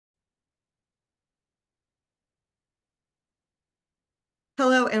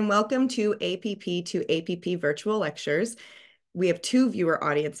Hello and welcome to APP to APP virtual lectures. We have two viewer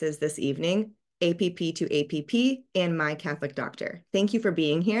audiences this evening, APP to APP and My Catholic Doctor. Thank you for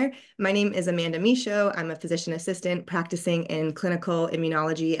being here. My name is Amanda Michaud. I'm a physician assistant practicing in clinical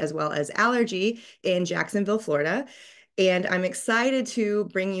immunology as well as allergy in Jacksonville, Florida. And I'm excited to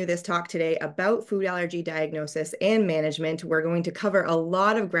bring you this talk today about food allergy diagnosis and management. We're going to cover a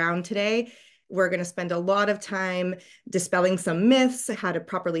lot of ground today. We're going to spend a lot of time dispelling some myths, how to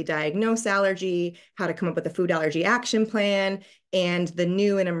properly diagnose allergy, how to come up with a food allergy action plan, and the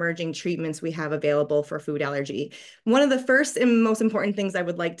new and emerging treatments we have available for food allergy. One of the first and most important things I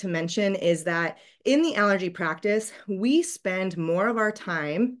would like to mention is that in the allergy practice, we spend more of our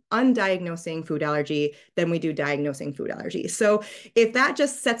time undiagnosing food allergy than we do diagnosing food allergy. So if that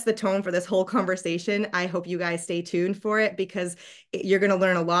just sets the tone for this whole conversation, I hope you guys stay tuned for it because you're going to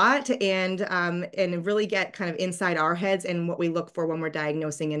learn a lot and really get kind of inside our heads and what we look for when we're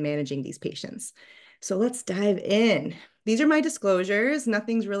diagnosing and managing these patients. So let's dive in. These are my disclosures.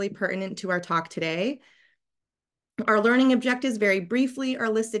 Nothing's really pertinent to our talk today. Our learning objectives very briefly are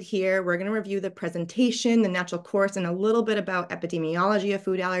listed here. We're going to review the presentation, the natural course, and a little bit about epidemiology of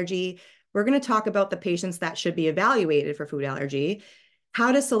food allergy. We're going to talk about the patients that should be evaluated for food allergy,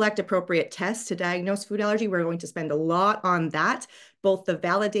 how to select appropriate tests to diagnose food allergy. We're going to spend a lot on that, both the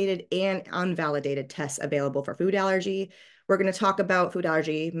validated and unvalidated tests available for food allergy. We're going to talk about food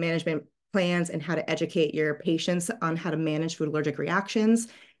allergy management plans and how to educate your patients on how to manage food allergic reactions.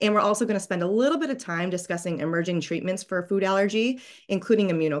 And we're also going to spend a little bit of time discussing emerging treatments for food allergy, including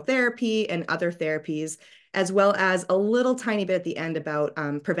immunotherapy and other therapies, as well as a little tiny bit at the end about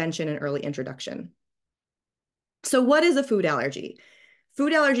prevention and early introduction. So what is a food allergy?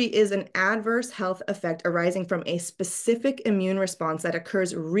 Food allergy is an adverse health effect arising from a specific immune response that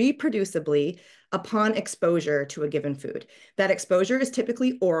occurs reproducibly upon exposure to a given food. That exposure is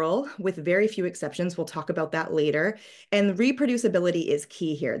typically oral, with very few exceptions. We'll talk about that later. And reproducibility is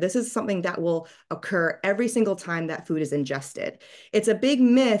key here. This is something that will occur every single time that food is ingested. It's a big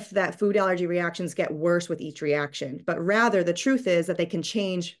myth that food allergy reactions get worse with each reaction, but rather the truth is that they can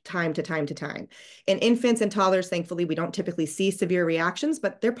change time to time to time. In infants and toddlers, thankfully, we don't typically see severe reactions,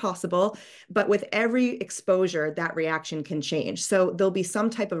 but they're possible. But with every exposure, that reaction can change. So there'll be some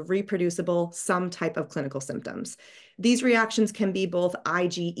type of reproducible, some type of clinical symptoms. These reactions can be both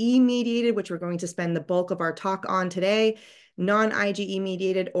IgE-mediated, which we're going to spend the bulk of our talk on today,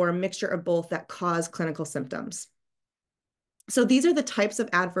 non-IgE-mediated, or a mixture of both that cause clinical symptoms. So these are the types of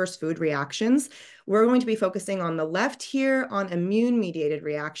adverse food reactions. We're going to be focusing on the left here on immune-mediated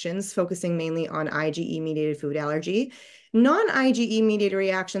reactions, focusing mainly on IgE-mediated food allergy. Non-IgE-mediated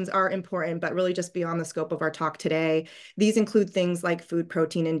reactions are important, but really just beyond the scope of our talk today. These include things like food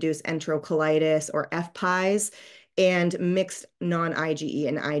protein-induced enterocolitis or FPIES, and mixed non-IgE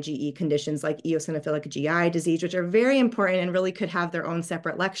and IgE conditions like eosinophilic GI disease, which are very important and really could have their own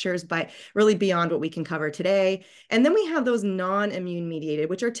separate lectures, but really beyond what we can cover today. And then we have those non-immune mediated,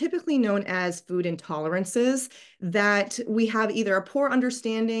 which are typically known as food intolerances that we have either a poor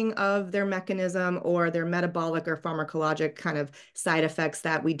understanding of their mechanism or their metabolic or pharmacologic kind of side effects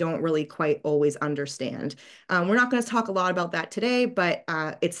that we don't really quite always understand. We're not going to talk a lot about that today, but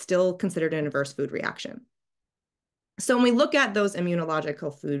it's still considered an adverse food reaction. So when we look at those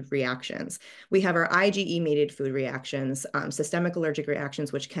immunological food reactions, we have our IgE-mediated food reactions, systemic allergic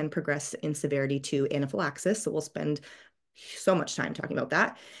reactions, which can progress in severity to anaphylaxis. So we'll spend so much time talking about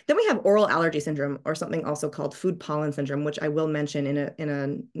that. Then we have oral allergy syndrome, or something also called food pollen syndrome, which I will mention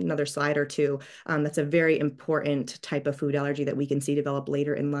in another slide or two. That's a very important type of food allergy that we can see develop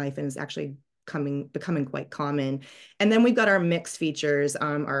later in life and is actually becoming quite common. And then we've got our mixed features,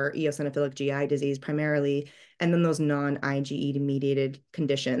 our eosinophilic GI disease primarily, and then those non-IgE mediated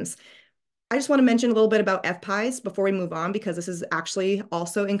conditions. I just want to mention a little bit about FPIES before we move on, because this is actually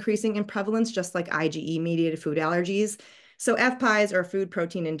also increasing in prevalence, just like IgE-mediated food allergies. So FPIES, or food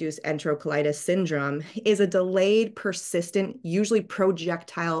protein-induced enterocolitis syndrome, is a delayed, persistent, usually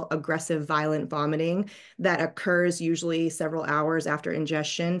projectile, aggressive, violent vomiting that occurs usually several hours after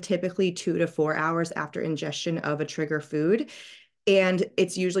ingestion, typically 2 to 4 hours after ingestion of a trigger food. And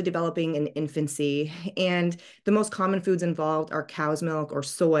it's usually developing in infancy. And the most common foods involved are cow's milk or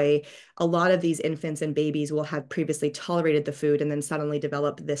soy. A lot of these infants and babies will have previously tolerated the food and then suddenly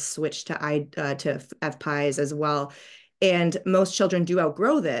develop this switch to FPIES as well. And most children do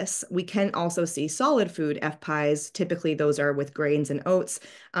outgrow this. We can also see solid food FPIES. Typically, those are with grains and oats,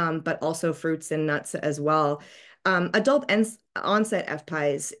 but also fruits and nuts as well. Adult onset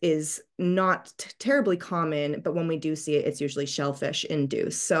FPIES is not terribly common, but when we do see it, it's usually shellfish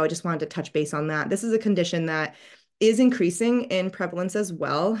induced. So I just wanted to touch base on that. This is a condition that is increasing in prevalence as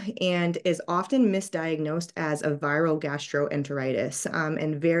well and is often misdiagnosed as a viral gastroenteritis,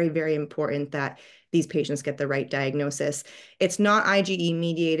 and very, very important that these patients get the right diagnosis. It's not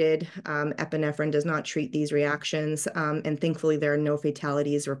IgE-mediated. Epinephrine does not treat these reactions, and thankfully there are no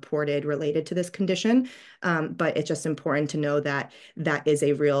fatalities reported related to this condition, but it's just important to know that that is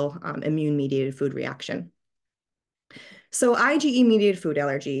a real immune-mediated food reaction. So IgE-mediated food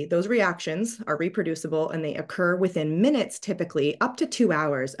allergy, those reactions are reproducible and they occur within minutes, typically up to 2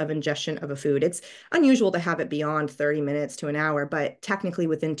 hours of ingestion of a food. It's unusual to have it beyond 30 minutes to an hour, but technically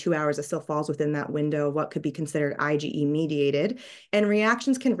within 2 hours, it still falls within that window of what could be considered IgE-mediated. And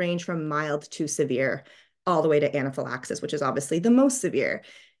reactions can range from mild to severe, all the way to anaphylaxis, which is obviously the most severe.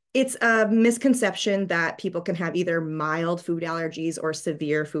 It's a misconception that people can have either mild food allergies or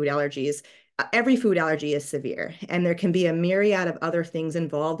severe food allergies. Every food allergy is severe, and there can be a myriad of other things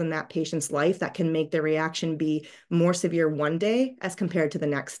involved in that patient's life that can make the reaction be more severe one day as compared to the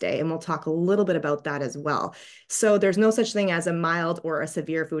next day. And we'll talk a little bit about that as well. So there's no such thing as a mild or a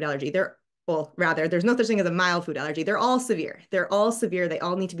severe food allergy. Well, rather, there's no such thing as a mild food allergy. They're all severe. They're all severe. They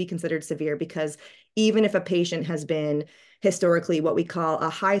all need to be considered severe because even if a patient has been historically what we call a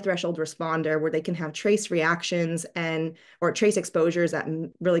high threshold responder, where they can have trace reactions or trace exposures that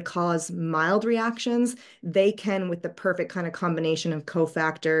really cause mild reactions, they can, with the perfect kind of combination of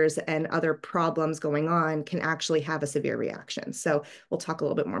cofactors and other problems going on, can actually have a severe reaction. So we'll talk a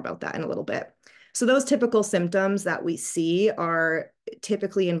little bit more about that in a little bit. So those typical symptoms that we see are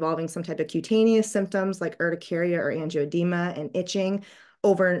typically involving some type of cutaneous symptoms like urticaria or angioedema and itching.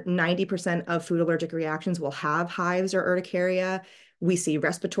 Over 90% of food allergic reactions will have hives or urticaria. We see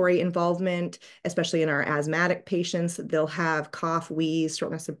respiratory involvement, especially in our asthmatic patients. They'll have cough, wheeze,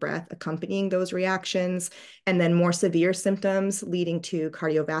 shortness of breath accompanying those reactions, and then more severe symptoms leading to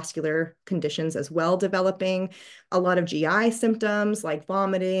cardiovascular conditions as well developing. A lot of GI symptoms like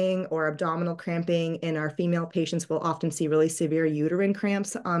vomiting or abdominal cramping in our female patients will often see really severe uterine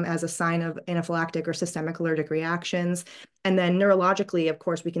cramps as a sign of anaphylactic or systemic allergic reactions. And then neurologically, of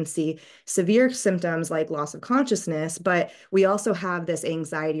course, we can see severe symptoms like loss of consciousness, but we also have this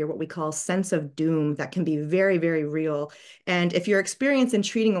anxiety or what we call sense of doom that can be very, very real. And if you're experienced in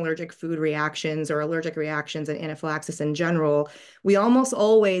treating allergic food reactions or allergic reactions and anaphylaxis in general, we almost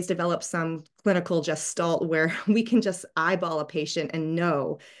always develop some clinical gestalt where we can just eyeball a patient and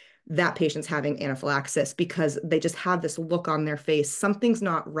know that patient's having anaphylaxis because they just have this look on their face. Something's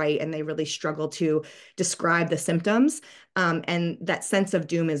not right, and they really struggle to describe the symptoms. And that sense of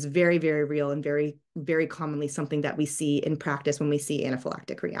doom is very, very real and very, very commonly something that we see in practice when we see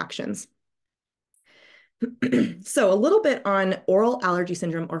anaphylactic reactions. So a little bit on oral allergy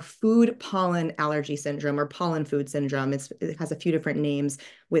syndrome or food pollen allergy syndrome or pollen food syndrome. It has a few different names,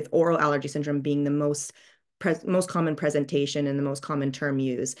 with oral allergy syndrome being the most common presentation and the most common term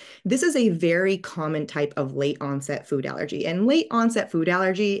used. This is a very common type of late onset food allergy. And late onset food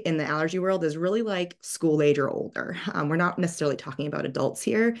allergy in the allergy world is really like school age or older. We're not necessarily talking about adults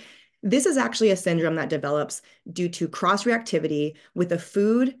here. This is actually a syndrome that develops due to cross-reactivity with a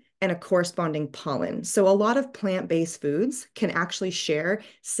food and a corresponding pollen. So a lot of plant-based foods can actually share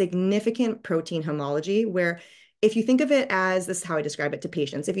significant protein homology, where if you think of it as, this is how I describe it to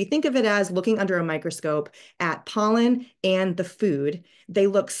patients, if you think of it as looking under a microscope at pollen and the food, they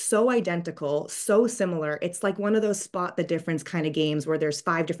look so identical, so similar. It's like one of those spot the difference kind of games where there's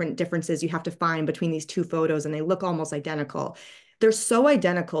 5 different differences you have to find between these 2 photos and they look almost identical. They're so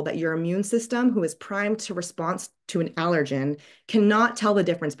identical that your immune system, who is primed to respond to an allergen, cannot tell the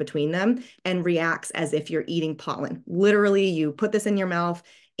difference between them and reacts as if you're eating pollen. Literally, you put this in your mouth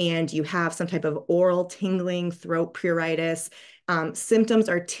and you have some type of oral tingling, throat pruritus. Symptoms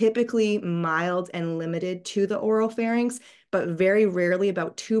are typically mild and limited to the oral pharynx, but very rarely,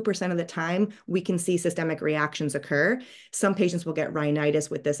 about 2% of the time, we can see systemic reactions occur. Some patients will get rhinitis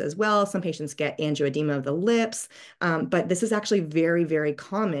with this as well. Some patients get angioedema of the lips, but this is actually very, very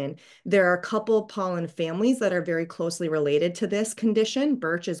common. There are a couple pollen families that are very closely related to this condition.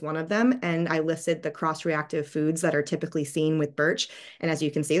 Birch is one of them, and I listed the cross-reactive foods that are typically seen with birch. And as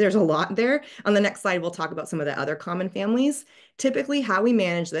you can see, there's a lot there. On the next slide, we'll talk about some of the other common families. Typically, how we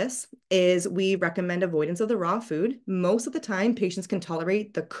manage this is we recommend avoidance of the raw food. Most of the time, patients can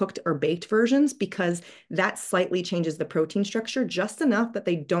tolerate the cooked or baked versions because that slightly changes the protein structure just enough that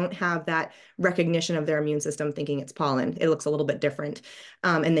they don't have that recognition of their immune system thinking it's pollen. It looks a little bit different,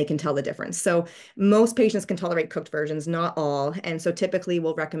 and they can tell the difference. So most patients can tolerate cooked versions, not all. And so typically,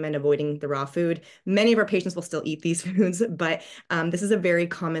 we'll recommend avoiding the raw food. Many of our patients will still eat these foods, but this is a very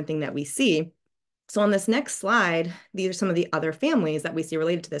common thing that we see. So on this next slide, these are some of the other families that we see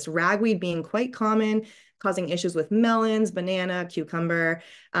related to this. Ragweed being quite common, causing issues with melons, banana, cucumber,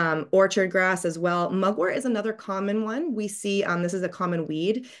 orchard grass as well. Mugwort is another common one. We see this is a common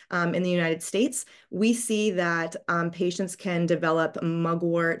weed in the United States. We see that patients can develop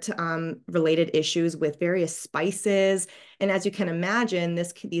mugwort related issues with various spices. And as you can imagine,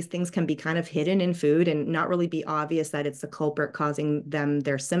 these things can be kind of hidden in food and not really be obvious that it's the culprit causing them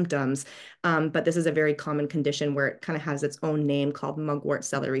their symptoms. But this is a very common condition where it kind of has its own name called mugwort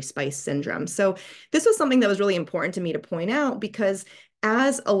celery spice syndrome. So this was something that was really important to me to point out, because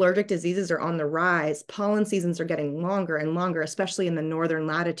as allergic diseases are on the rise, pollen seasons are getting longer and longer, especially in the northern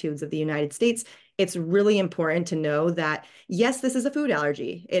latitudes of the United States. It's really important to know that, yes, this is a food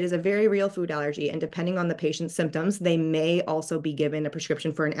allergy. It is a very real food allergy. And depending on the patient's symptoms, they may also be given a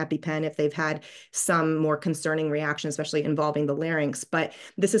prescription for an EpiPen if they've had some more concerning reaction, especially involving the larynx. But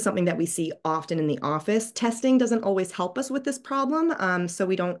this is something that we see often in the office. Testing doesn't always help us with this problem. So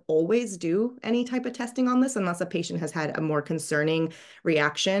we don't always do any type of testing on this unless a patient has had a more concerning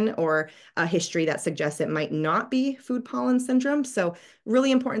reaction or a history that suggests it might not be food pollen syndrome. So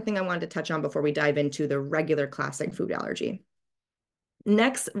really important thing I wanted to touch on before we dive into the regular classic food allergy.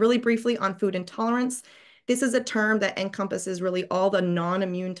 Next, really briefly on food intolerance. This is a term that encompasses really all the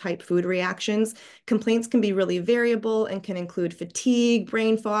non-immune type food reactions. Complaints can be really variable and can include fatigue,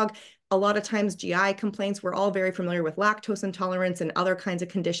 brain fog, a lot of times GI complaints. We're all very familiar with lactose intolerance and other kinds of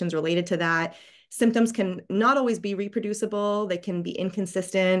conditions related to that. Symptoms can not always be reproducible. They can be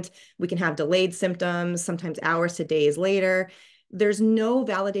inconsistent. We can have delayed symptoms, sometimes hours to days later. There's no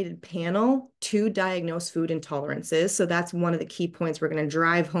validated panel to diagnose food intolerances. So that's one of the key points we're going to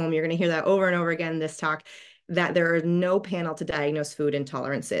drive home. You're going to hear that over and over again in this talk, that there is no panel to diagnose food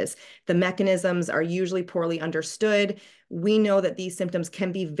intolerances. The mechanisms are usually poorly understood. We know that these symptoms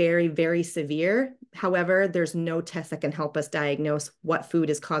can be very, very severe. However, there's no test that can help us diagnose what food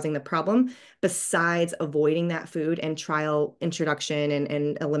is causing the problem besides avoiding that food and trial introduction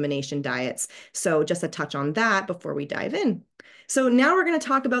and elimination diets. So just a touch on that before we dive in. So now we're going to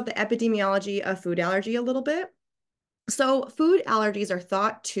talk about the epidemiology of food allergy a little bit. So food allergies are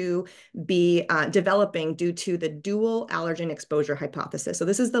thought to be developing due to the dual allergen exposure hypothesis. So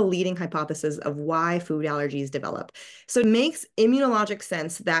this is the leading hypothesis of why food allergies develop. So it makes immunologic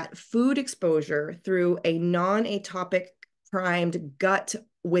sense that food exposure through a non-atopic primed gut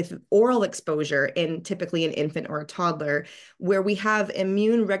with oral exposure in typically an infant or a toddler, where we have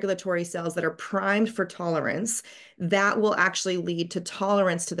immune regulatory cells that are primed for tolerance, that will actually lead to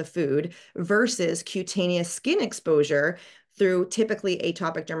tolerance to the food versus cutaneous skin exposure through typically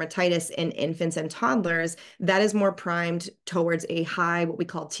atopic dermatitis in infants and toddlers that is more primed towards a high, what we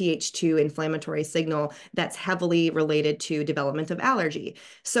call Th2 inflammatory signal that's heavily related to development of allergy.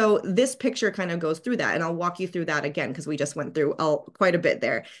 So this picture kind of goes through that, and I'll walk you through that again because we just went through quite a bit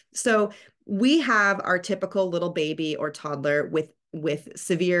there. So we have our typical little baby or toddler with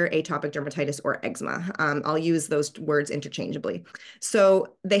severe atopic dermatitis or eczema. I'll use those words interchangeably.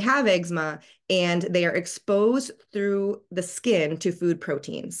 So they have eczema and they are exposed through the skin to food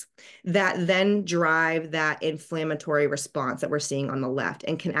proteins that then drive that inflammatory response that we're seeing on the left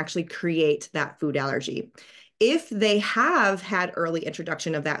and can actually create that food allergy. If they have had early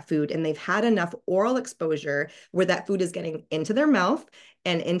introduction of that food and they've had enough oral exposure where that food is getting into their mouth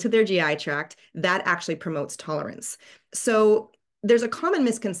and into their GI tract, that actually promotes tolerance. So there's a common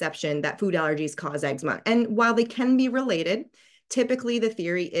misconception that food allergies cause eczema. And while they can be related, typically the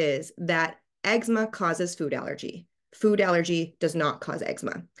theory is that eczema causes food allergy. Food allergy does not cause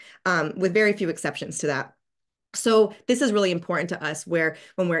eczema, with very few exceptions to that. So this is really important to us when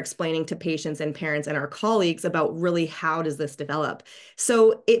we're explaining to patients and parents and our colleagues about really how does this develop.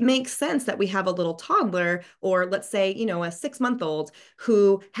 So it makes sense that we have a little toddler, or let's say, a 6-month-old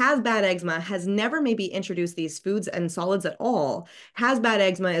who has bad eczema, has never maybe introduced these foods and solids at all, has bad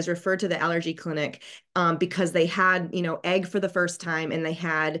eczema, is referred to the allergy clinic because they had, egg for the first time and they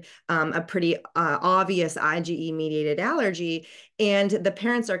had a pretty obvious IgE-mediated allergy. And the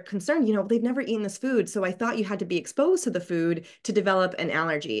parents are concerned, they've never eaten this food. So I thought you had to be exposed to the food to develop an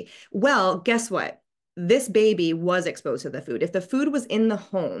allergy. Well, guess what? This baby was exposed to the food. If the food was in the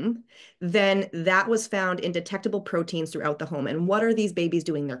home, then that was found in detectable proteins throughout the home. And what are these babies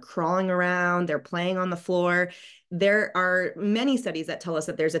doing? They're crawling around, they're playing on the floor. There are many studies that tell us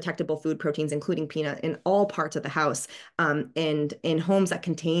that there's detectable food proteins, including peanut, in all parts of the house and in homes that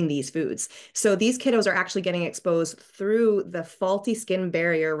contain these foods. So these kiddos are actually getting exposed through the faulty skin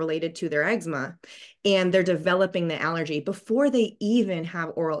barrier related to their eczema. and they're developing the allergy before they even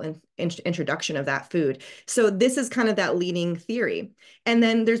have oral introduction of that food. So this is kind of that leading theory. And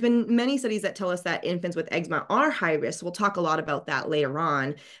then there's been many studies that tell us that infants with eczema are high risk. We'll talk a lot about that later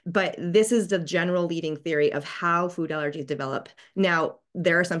on, but this is the general leading theory of how food allergies develop. Now,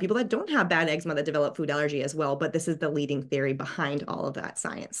 there are some people that don't have bad eczema that develop food allergy as well, but this is the leading theory behind all of that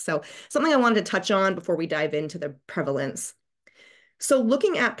science. So something I wanted to touch on before we dive into the prevalence. So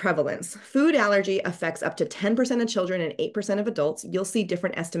looking at prevalence, food allergy affects up to 10% of children and 8% of adults. You'll see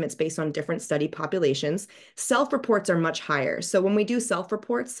different estimates based on different study populations. Self-reports are much higher. So when we do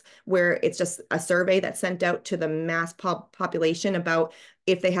self-reports, where it's just a survey that's sent out to the mass population about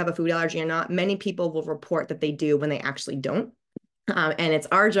if they have a food allergy or not, many people will report that they do when they actually don't. And it's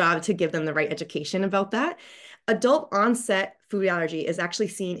our job to give them the right education about that. Adult onset food allergy is actually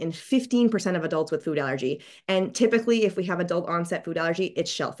seen in 15% of adults with food allergy. And typically, if we have adult onset food allergy,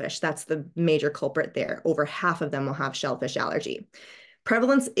 it's shellfish. That's the major culprit there. Over half of them will have shellfish allergy.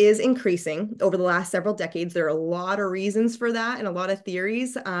 Prevalence is increasing over the last several decades. There are a lot of reasons for that and a lot of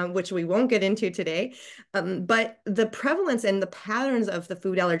theories, which we won't get into today. But the prevalence and the patterns of the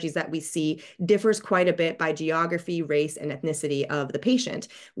food allergies that we see differs quite a bit by geography, race, and ethnicity of the patient.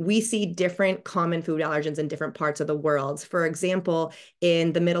 We see different common food allergens in different parts of the world. For example,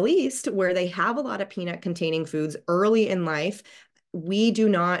 in the Middle East, where they have a lot of peanut-containing foods early in life, we do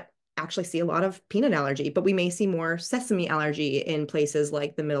not actually see a lot of peanut allergy, but we may see more sesame allergy in places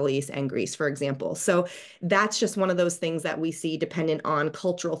like the Middle East and Greece, for example. So that's just one of those things that we see dependent on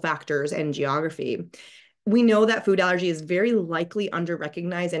cultural factors and geography. We know that food allergy is very likely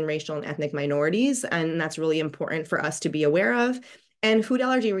underrecognized in racial and ethnic minorities, and that's really important for us to be aware of. And food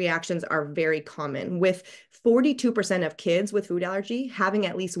allergy reactions are very common, with 42% of kids with food allergy having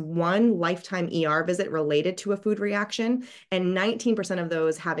at least one lifetime ER visit related to a food reaction, and 19% of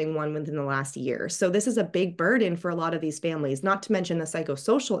those having one within the last year. So this is a big burden for a lot of these families, not to mention the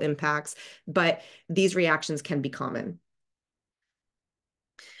psychosocial impacts, but these reactions can be common.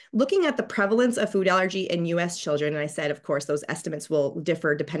 Looking at the prevalence of food allergy in US children, and I said, of course, those estimates will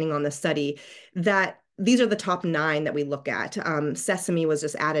differ depending on the study, that these are the top 9 that we look at. Sesame was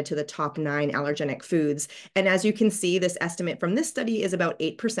just added to the top 9 allergenic foods. And as you can see, this estimate from this study is about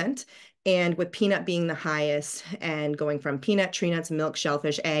 8%. And with peanut being the highest, and going from peanut, tree nuts, milk,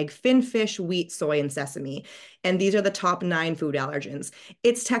 shellfish, egg, finfish, wheat, soy, and sesame. And these are the top 9 food allergens.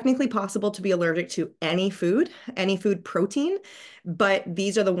 It's technically possible to be allergic to any food protein, but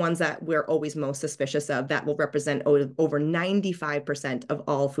these are the ones that we're always most suspicious of that will represent over 95% of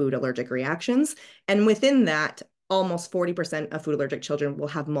all food allergic reactions. And within that, almost 40% of food allergic children will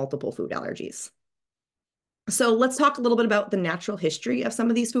have multiple food allergies. So let's talk a little bit about the natural history of some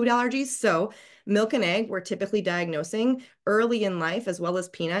of these food allergies. So milk and egg, we're typically diagnosing early in life, as well as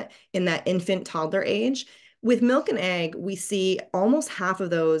peanut in that infant toddler age. With milk and egg, we see almost half of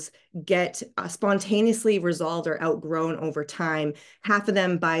those get spontaneously resolved or outgrown over time, half of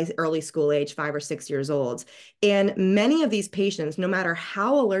them by early school age, 5 or 6 years old. And many of these patients, no matter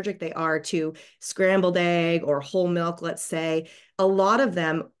how allergic they are to scrambled egg or whole milk, let's say, a lot of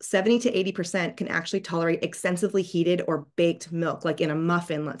them, 70 to 80%, can actually tolerate extensively heated or baked milk, like in a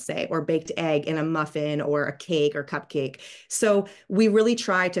muffin, let's say, or baked egg in a muffin or a cake or cupcake. So we really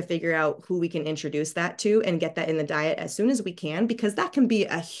try to figure out who we can introduce that to and get that in the diet as soon as we can, because that can be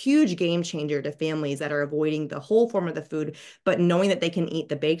a huge game changer to families that are avoiding the whole form of the food, but knowing that they can eat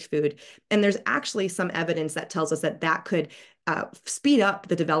the baked food. And there's actually some evidence that tells us that that could speed up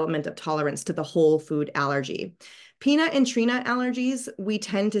the development of tolerance to the whole food allergy. Peanut and tree nut allergies, we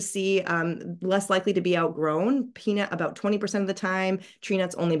tend to see less likely to be outgrown. Peanut about 20% of the time, tree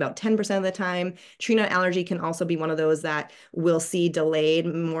nuts only about 10% of the time. Tree nut allergy can also be one of those that we'll see delayed,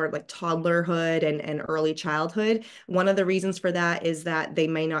 more like toddlerhood and early childhood. One of the reasons for that is that they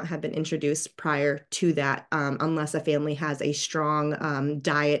may not have been introduced prior to that, unless a family has a strong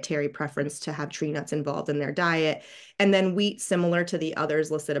dietary preference to have tree nuts involved in their diet. And then wheat, similar to the others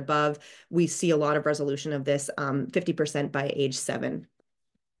listed above, we see a lot of resolution of this, 50% by age 7.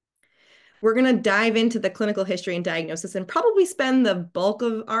 We're going to dive into the clinical history and diagnosis and probably spend the bulk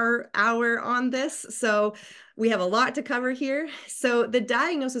of our hour on this. So we have a lot to cover here. So the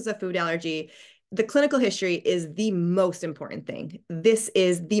diagnosis of food allergy, the clinical history is the most important thing. This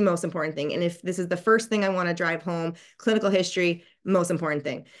is the most important thing. And if this is the first thing I want to drive home, clinical history, most important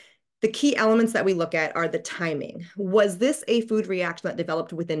thing. The key elements that we look at are the timing. Was this a food reaction that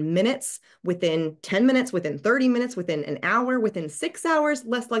developed within minutes, within 10 minutes, within 30 minutes, within an hour, within 6 hours?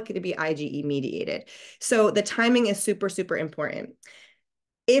 Less likely to be IgE-mediated. So the timing is super, super important.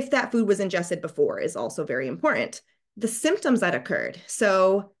 If that food was ingested before is also very important. The symptoms that occurred.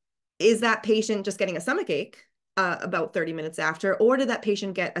 So is that patient just getting a stomachache about 30 minutes after, or did that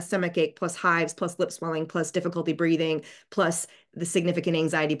patient get a stomachache plus hives, plus lip swelling, plus difficulty breathing, plus the significant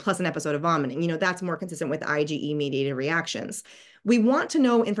anxiety, plus an episode of vomiting? That's more consistent with IgE-mediated reactions. We want to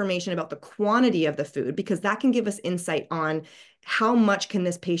know information about the quantity of the food because that can give us insight on how much can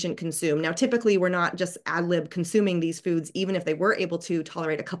this patient consume. Now, typically, we're not just ad lib consuming these foods, even if they were able to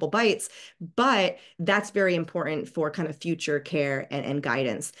tolerate a couple bites, but that's very important for kind of future care and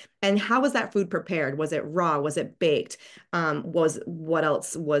guidance. And how was that food prepared? Was it raw? Was it baked? What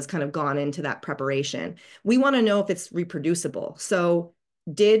else was kind of gone into that preparation? We want to know if it's reproducible. So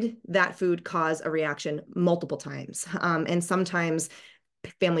did that food cause a reaction multiple times? And sometimes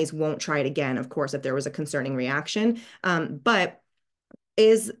families won't try it again, of course, if there was a concerning reaction. But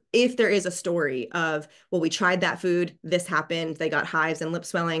if there is a story of, well, we tried that food, this happened, they got hives and lip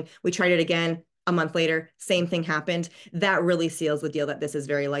swelling, we tried it again, a month later, same thing happened, that really seals the deal that this is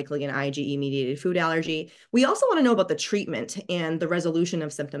very likely an IgE-mediated food allergy. We also want to know about the treatment and the resolution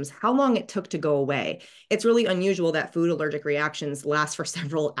of symptoms, how long it took to go away. It's really unusual that food allergic reactions last for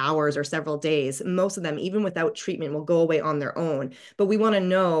several hours or several days. Most of them, even without treatment, will go away on their own. But we want to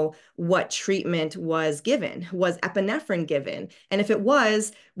know what treatment was given. Was epinephrine given? And if it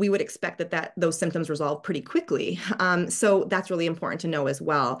was, we would expect that those symptoms resolve pretty quickly. So that's really important to know as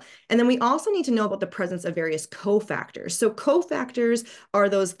well. And then we also need to know about the presence of various cofactors. So cofactors are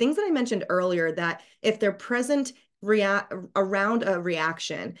those things that I mentioned earlier that if they're present around a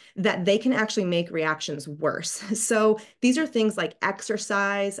reaction, that they can actually make reactions worse. So these are things like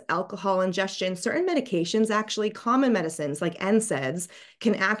exercise, alcohol ingestion, certain medications, actually common medicines like NSAIDs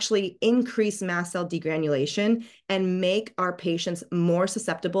can actually increase mast cell degranulation and make our patients more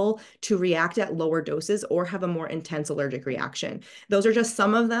susceptible to react at lower doses or have a more intense allergic reaction. Those are just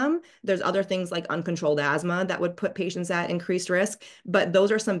some of them. There's other things like uncontrolled asthma that would put patients at increased risk, but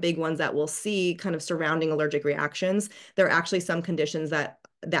those are some big ones that we'll see kind of surrounding allergic reactions. There are actually some conditions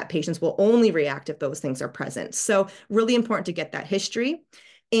that patients will only react if those things are present. So really important to get that history.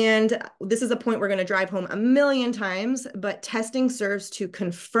 And this is a point we're going to drive home a million times, but testing serves to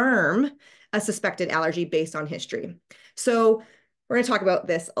confirm a suspected allergy based on history. So we're going to talk about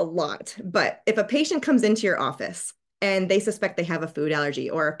this a lot, but if a patient comes into your office and they suspect they have a food allergy,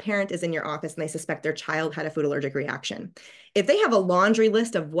 or a parent is in your office and they suspect their child had a food allergic reaction, if they have a laundry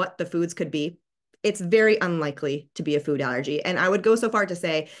list of what the foods could be, it's very unlikely to be a food allergy. And I would go so far to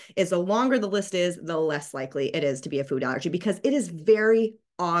say is the longer the list is, the less likely it is to be a food allergy because it is very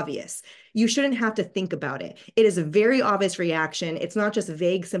obvious. You shouldn't have to think about it. It is a very obvious reaction. It's not just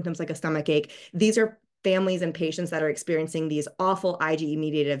vague symptoms like a stomachache. These are families and patients that are experiencing these awful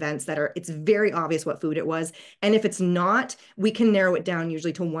IgE-mediated events it's very obvious what food it was. And if it's not, we can narrow it down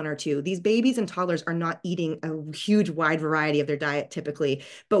usually to one or two. These babies and toddlers are not eating a huge wide variety of their diet typically,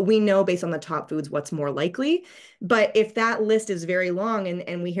 but we know based on the top foods what's more likely. But if that list is very long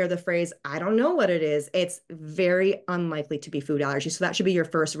and we hear the phrase, I don't know what it is, it's very unlikely to be food allergy. So that should be your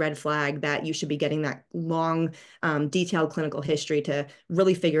first red flag that you should be getting that long, detailed clinical history to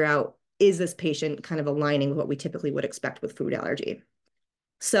really figure out, is this patient kind of aligning with what we typically would expect with food allergy?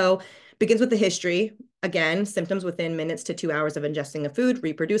 So begins with the history. Again, symptoms within minutes to 2 hours of ingesting a food,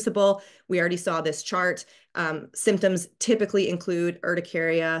 reproducible. We already saw this chart. Symptoms typically include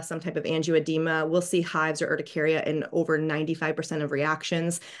urticaria, some type of angioedema. We'll see hives or urticaria in over 95% of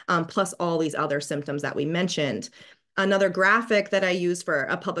reactions, plus all these other symptoms that we mentioned. Another graphic that I used for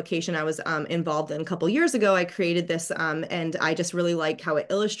a publication I was involved in a couple years ago, I created this and I just really like how it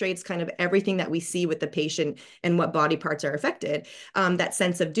illustrates kind of everything that we see with the patient and what body parts are affected. That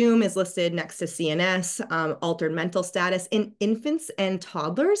sense of doom is listed next to CNS, altered mental status. In infants and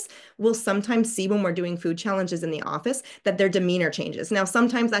toddlers, we'll sometimes see when we're doing food challenges in the office that their demeanor changes. Now,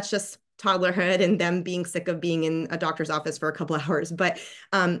 sometimes that's just toddlerhood and them being sick of being in a doctor's office for a couple of hours. But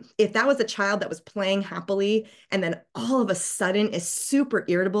if that was a child that was playing happily and then all of a sudden is super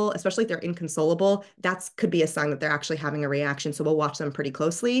irritable, especially if they're inconsolable, that could be a sign that they're actually having a reaction. So we'll watch them pretty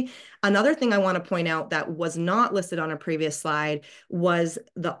closely. Another thing I want to point out that was not listed on a previous slide was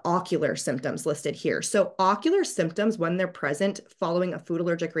the ocular symptoms listed here. So ocular symptoms, when they're present following a food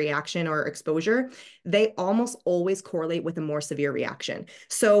allergic reaction or exposure, they almost always correlate with a more severe reaction.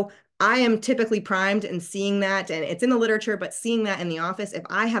 So I am typically primed and seeing that, and it's in the literature, but seeing that in the office, if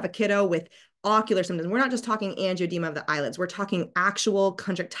I have a kiddo with ocular symptoms, we're not just talking angioedema of the eyelids, we're talking actual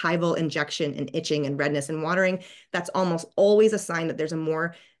conjunctival injection and itching and redness and watering, that's almost always a sign that there's a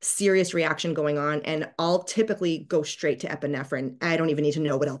more serious reaction going on. And I'll typically go straight to epinephrine. I don't even need to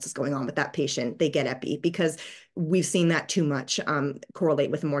know what else is going on with that patient. They get epi because we've seen that too much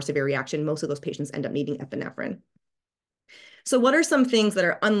correlate with a more severe reaction. Most of those patients end up needing epinephrine. So what are some things that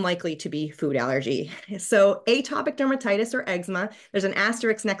are unlikely to be food allergy? So atopic dermatitis or eczema, there's an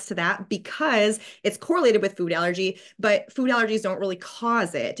asterisk next to that because it's correlated with food allergy, but food allergies don't really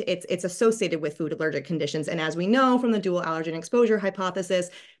cause it. It's associated with food allergic conditions. And as we know from the dual allergen exposure hypothesis,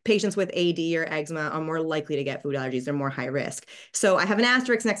 patients with AD or eczema are more likely to get food allergies. They're more high risk. So I have an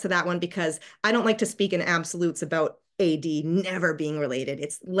asterisk next to that one because I don't like to speak in absolutes about AD never being related.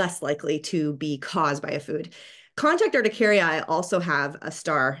 It's less likely to be caused by a food. Contact urticaria, I also have a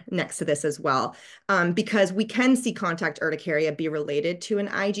star next to this as well, because we can see contact urticaria be related to an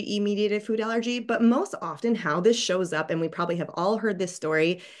IgE-mediated food allergy, but most often how this shows up, and we probably have all heard this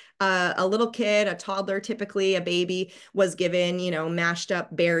story, a little kid, a toddler, typically a baby, was given, mashed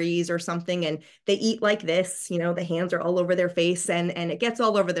up berries or something, and they eat like this, the hands are all over their face and it gets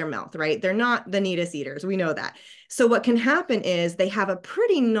all over their mouth, right? They're not the neatest eaters. We know that. So what can happen is they have a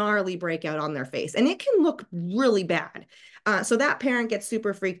pretty gnarly breakout on their face, and it can look really bad. So that parent gets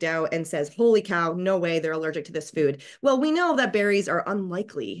super freaked out and says, holy cow, no way, they're allergic to this food. Well, we know that berries are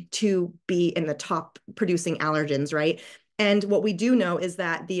unlikely to be in the top producing allergens, right? And what we do know is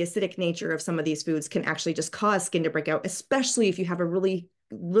that the acidic nature of some of these foods can actually just cause skin to break out, especially if you have a really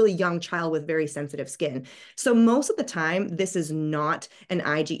young child with very sensitive skin. So most of the time, this is not an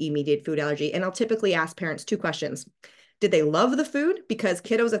IgE-mediated food allergy. And I'll typically ask parents two questions. Did they love the food? Because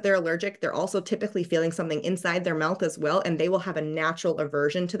kiddos, if they're allergic, they're also typically feeling something inside their mouth as well, and they will have a natural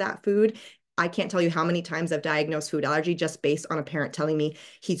aversion to that food. I can't tell you how many times I've diagnosed food allergy just based on a parent telling me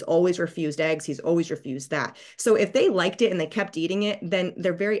he's always refused eggs, he's always refused that. So if they liked it and they kept eating it, then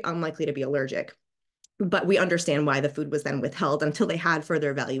they're very unlikely to be allergic. But we understand why the food was then withheld until they had further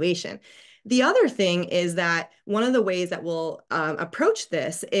evaluation. The other thing is that one of the ways that we'll approach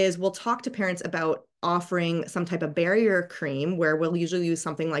this is we'll talk to parents about offering some type of barrier cream where we'll usually use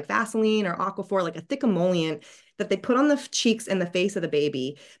something like Vaseline or Aquaphor, like a thick emollient that they put on the cheeks and the face of the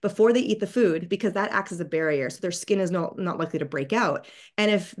baby before they eat the food, because that acts as a barrier. So their skin is not likely to break out.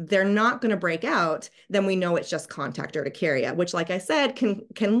 And if they're not going to break out, then we know it's just contact urticaria, which, like I said, can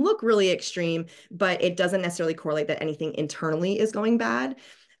look really extreme, but it doesn't necessarily correlate that anything internally is going bad.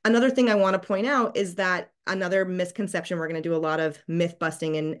 Another thing I want to point out is that another misconception, we're going to do a lot of myth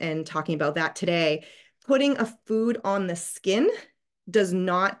busting and talking about that today. Putting a food on the skin does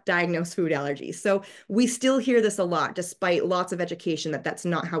not diagnose food allergies. So we still hear this a lot, despite lots of education, that that's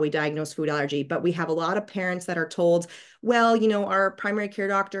not how we diagnose food allergy. But we have a lot of parents that are told, well, our primary care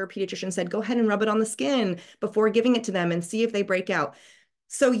doctor, pediatrician said, go ahead and rub it on the skin before giving it to them and see if they break out.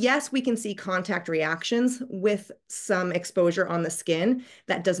 So yes, we can see contact reactions with some exposure on the skin.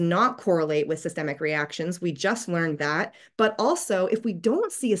 That does not correlate with systemic reactions. We just learned that. But also, if we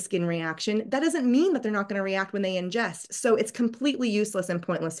don't see a skin reaction, that doesn't mean that they're not going to react when they ingest. So it's completely useless and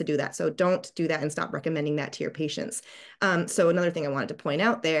pointless to do that. So don't do that and stop recommending that to your patients. So another thing I wanted to point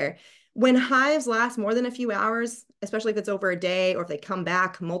out there, when hives last more than a few hours, especially if it's over a day or if they come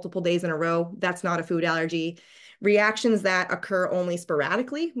back multiple days in a row, that's not a food allergy. Reactions that occur only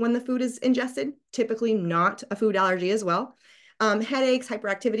sporadically when the food is ingested, typically not a food allergy as well. Headaches,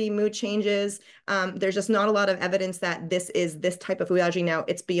 hyperactivity, mood changes. There's just not a lot of evidence that this is this type of food allergy. Now,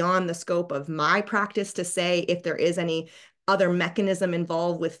 it's beyond the scope of my practice to say if there is any other mechanism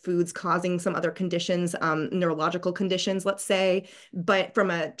involved with foods causing some other conditions, neurological conditions, let's say. But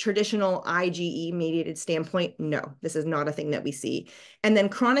from a traditional IgE-mediated standpoint, no, this is not a thing that we see. And then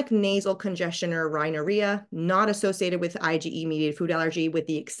chronic nasal congestion or rhinorrhea, not associated with IgE-mediated food allergy, with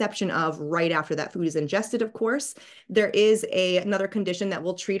the exception of right after that food is ingested, of course. There is another condition that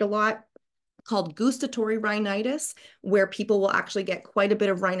we'll treat a lot called gustatory rhinitis, where people will actually get quite a bit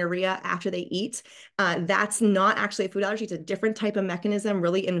of rhinorrhea after they eat. That's not actually a food allergy. It's a different type of mechanism,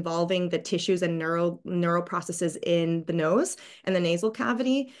 really involving the tissues and neural processes in the nose and the nasal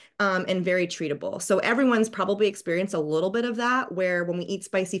cavity, and very treatable. So everyone's probably experienced a little bit of that, where when we eat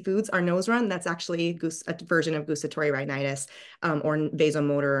spicy foods, our nose run. That's actually a version of gustatory rhinitis, or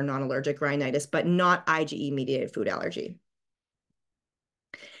vasomotor or non-allergic rhinitis, but not IgE-mediated food allergy.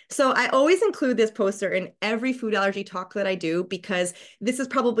 So I always include this poster in every food allergy talk that I do, because this is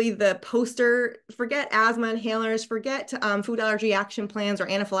probably the poster, forget asthma inhalers, forget food allergy action plans or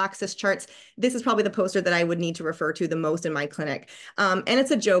anaphylaxis charts. This is probably the poster that I would need to refer to the most in my clinic. And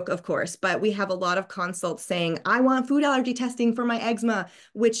it's a joke, of course, but we have a lot of consults saying, I want food allergy testing for my eczema,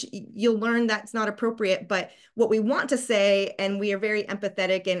 which you'll learn that's not appropriate. But what we want to say, and we are very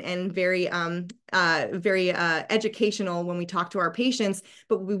empathetic and very educational when we talk to our patients,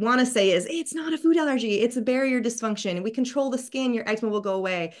 but what we want to say is, it's not a food allergy, it's a barrier dysfunction. We control the skin, your eczema will go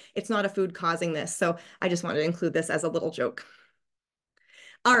away. It's not a food causing this. So I just wanted to include this as a little joke.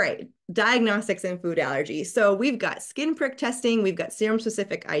 All right, diagnostics and food allergy. So we've got skin prick testing, we've got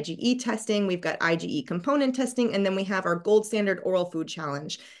serum-specific IgE testing, we've got IgE component testing, and then we have our gold standard oral food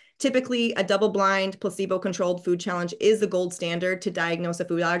challenge. Typically, a double-blind, placebo-controlled food challenge is the gold standard to diagnose a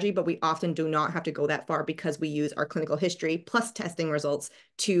food allergy, but we often do not have to go that far because we use our clinical history plus testing results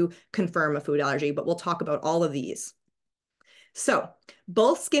to confirm a food allergy, but we'll talk about all of these. So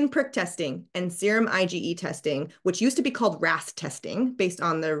both skin prick testing and serum IgE testing, which used to be called RAS testing based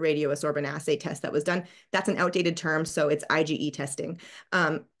on the radioabsorbent assay test that was done, that's an outdated term, so it's IgE testing.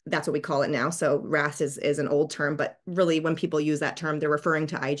 That's what we call it now. So RAS is an old term, but really when people use that term, they're referring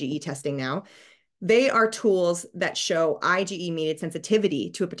to IgE testing now. They are tools that show IgE-mediated sensitivity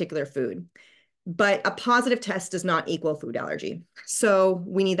to a particular food, but a positive test does not equal food allergy. So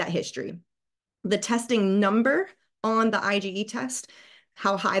we need that history. The testing number on the IgE test,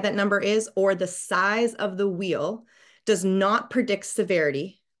 how high that number is, or the size of the wheel does not predict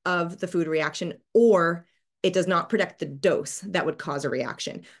severity of the food reaction, or it does not predict the dose that would cause a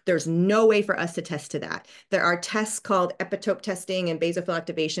reaction. There's no way for us to test to that. There are tests called epitope testing and basophil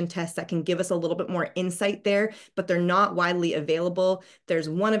activation tests that can give us a little bit more insight there, but they're not widely available. There's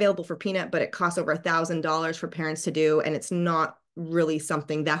one available for peanut, but it costs over $1,000 for parents to do, and it's not really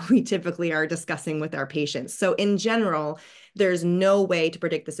something that we typically are discussing with our patients. So in general, there's no way to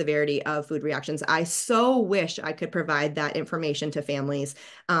predict the severity of food reactions. I so wish I could provide that information to families,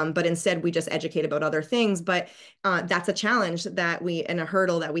 but instead we just educate about other things. But that's a challenge that and a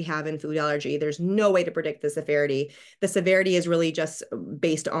hurdle that we have in food allergy. There's no way to predict the severity. The severity is really just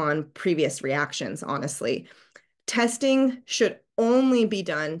based on previous reactions, honestly. Testing should only be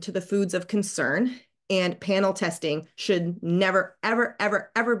done to the foods of concern, and panel testing should never, ever, ever,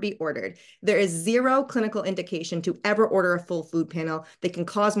 ever be ordered. There is zero clinical indication to ever order a full food panel. They can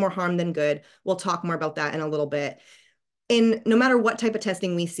cause more harm than good. We'll talk more about that in a little bit. No matter what type of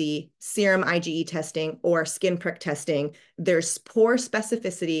testing we see, serum IgE testing or skin prick testing, there's poor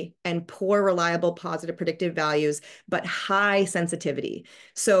specificity and poor reliable positive predictive values, but high sensitivity.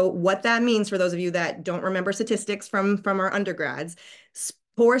 So what that means for those of you that don't remember statistics from our undergrads,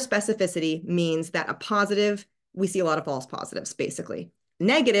 poor specificity means that a positive, we see a lot of false positives, basically.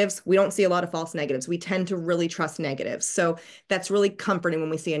 Negatives, we don't see a lot of false negatives. We tend to really trust negatives. So that's really comforting when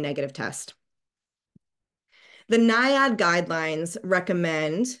we see a negative test. The NIAID guidelines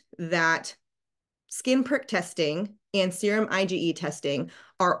recommend that skin prick testing and serum IgE testing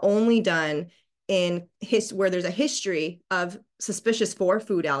are only done in where there's a history of suspicious for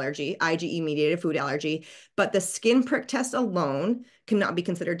food allergy, IgE-mediated food allergy, but the skin prick test alone cannot be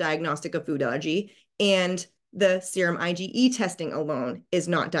considered diagnostic of food allergy, and the serum IgE testing alone is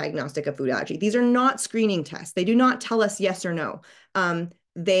not diagnostic of food allergy. These are not screening tests. They do not tell us yes or no.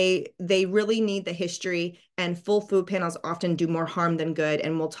 They really need the history, and full food panels often do more harm than good,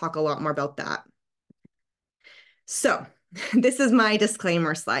 and we'll talk a lot more about that. So this is my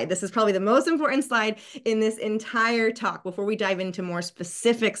disclaimer slide. This is probably the most important slide in this entire talk before we dive into more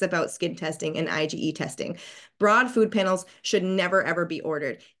specifics about skin testing and IgE testing. Broad food panels should never, ever be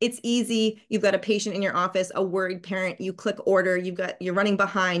ordered. It's easy. You've got a patient in your office, a worried parent, you click order, you're running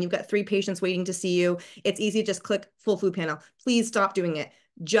behind, you've got 3 patients waiting to see you. It's easy to just click full food panel. Please stop doing it.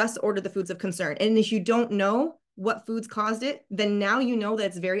 Just order the foods of concern. And if you don't know what foods caused it, then now you know that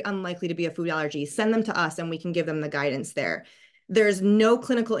it's very unlikely to be a food allergy. Send them to us and we can give them the guidance there. There's no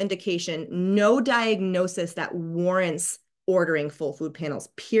clinical indication, no diagnosis that warrants ordering full food panels,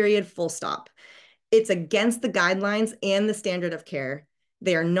 period, full stop. It's against the guidelines and the standard of care.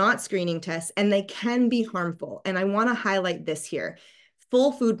 They are not screening tests and they can be harmful. And I want to highlight this here.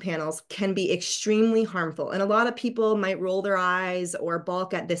 Full food panels can be extremely harmful. And a lot of people might roll their eyes or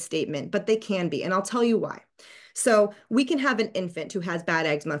balk at this statement, but they can be. And I'll tell you why. So we can have an infant who has bad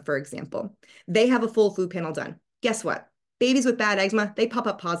eczema, for example. They have a full food panel done. Guess what? Babies with bad eczema, they pop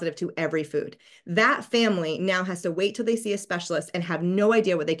up positive to every food. That family now has to wait till they see a specialist and have no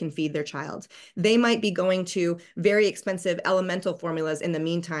idea what they can feed their child. They might be going to very expensive elemental formulas in the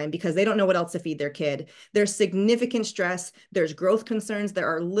meantime because they don't know what else to feed their kid. There's significant stress. There's growth concerns. There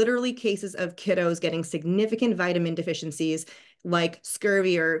are literally cases of kiddos getting significant vitamin deficiencies like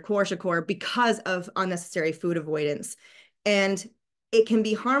scurvy or kwashiorkor because of unnecessary food avoidance. And it can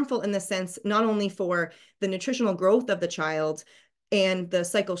be harmful in the sense not only for the nutritional growth of the child and the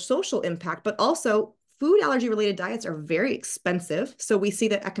psychosocial impact, but also food allergy related diets are very expensive. So we see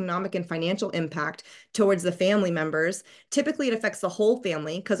the economic and financial impact towards the family members. Typically it affects the whole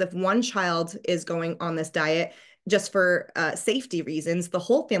family because if one child is going on this diet, just for safety reasons. The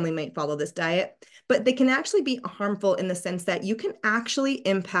whole family might follow this diet, but they can actually be harmful in the sense that you can actually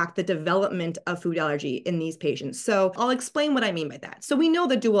impact the development of food allergy in these patients. So I'll explain what I mean by that. So we know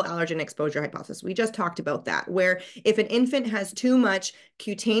the dual allergen exposure hypothesis. We just talked about that, where if an infant has too much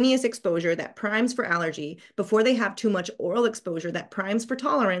cutaneous exposure that primes for allergy before they have too much oral exposure that primes for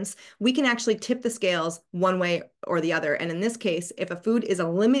tolerance, we can actually tip the scales one way or the other. And in this case, if a food is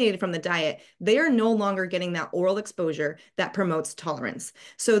eliminated from the diet, they are no longer getting that oral exposure that promotes tolerance.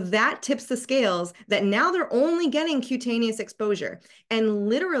 So that tips the scales that now they're only getting cutaneous exposure. And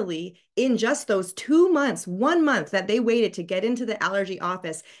literally in just those 2 months, 1 month that they waited to get into the allergy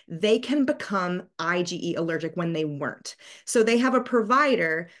office, they can become IgE allergic when they weren't. So they have a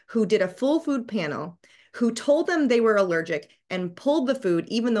provider who did a full food panel, who told them they were allergic and pulled the food,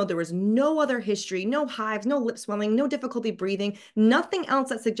 even though there was no other history, no hives, no lip swelling, no difficulty breathing, nothing else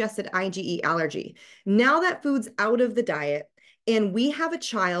that suggested IgE allergy. Now that food's out of the diet, and we have a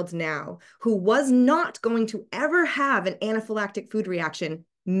child now who was not going to ever have an anaphylactic food reaction,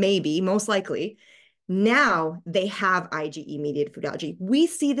 maybe, most likely. Now they have IgE-mediated food allergy. We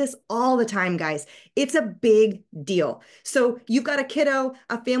see this all the time, guys. It's a big deal. So you've got a kiddo,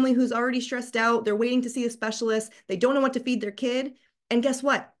 a family who's already stressed out. They're waiting to see a specialist. They don't know what to feed their kid. And guess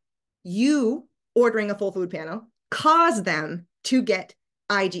what? You ordering a full food panel caused them to get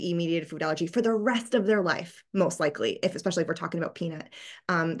IgE-mediated food allergy for the rest of their life, most likely, especially if we're talking about peanut.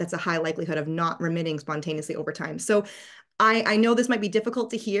 That's a high likelihood of not remitting spontaneously over time. So I know this might be difficult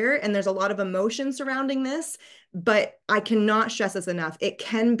to hear, and there's a lot of emotion surrounding this, but I cannot stress this enough. It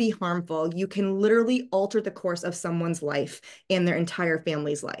can be harmful. You can literally alter the course of someone's life and their entire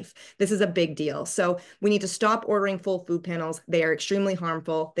family's life. This is a big deal. So we need to stop ordering full food panels. They are extremely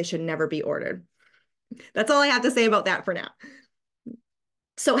harmful. They should never be ordered. That's all I have to say about that for now.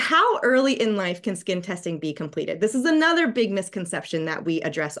 So how early in life can skin testing be completed? This is another big misconception that we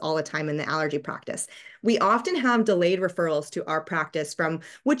address all the time in the allergy practice. We often have delayed referrals to our practice from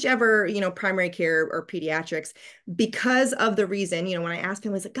whichever, primary care or pediatrics because of the reason, when I ask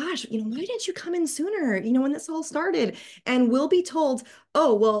families, like, gosh, why didn't you come in sooner, when this all started? And we'll be told,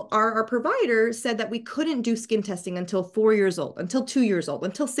 oh, well, our provider said that we couldn't do skin testing until 4 years old, until 2 years old,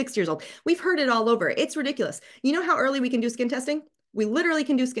 until 6 years old. We've heard it all over. It's ridiculous. You know how early we can do skin testing? We literally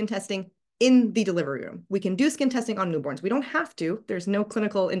can do skin testing in the delivery room. We can do skin testing on newborns. We don't have to. There's no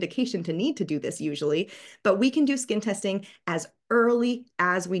clinical indication to need to do this usually, but we can do skin testing as early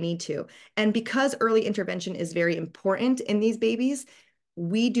as we need to. And because early intervention is very important in these babies,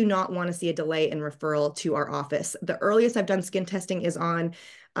 we do not want to see a delay in referral to our office. The earliest I've done skin testing is on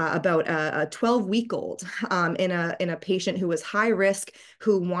about a 12-week-old in a patient who was high risk,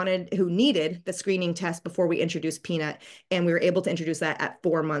 who needed the screening test before we introduced peanut, and we were able to introduce that at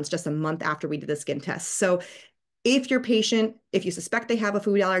 4 months, just a month after we did the skin test. So if your patient, if you suspect they have a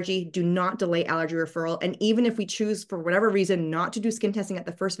food allergy, do not delay allergy referral. And even if we choose for whatever reason not to do skin testing at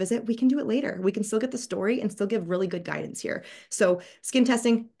the first visit, we can do it later. We can still get the story and still give really good guidance here. So skin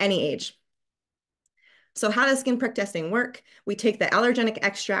testing, any age. So how does skin prick testing work? We take the allergenic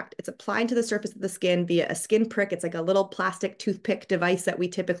extract, it's applied to the surface of the skin via a skin prick. It's like a little plastic toothpick device that we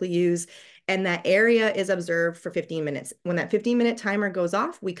typically use. And that area is observed for 15 minutes. When that 15-minute timer goes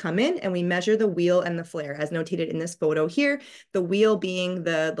off, we come in and we measure the wheal and the flare, as notated in this photo here, the wheal being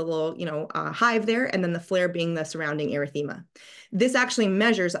the little, hive there, and then the flare being the surrounding erythema. This actually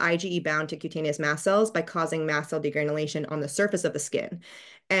measures IgE bound to cutaneous mast cells by causing mast cell degranulation on the surface of the skin.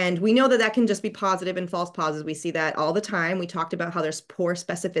 And we know that that can just be positive and false positives. We see that all the time. We talked about how there's poor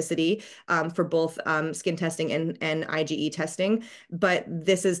specificity for both skin testing and IgE testing, but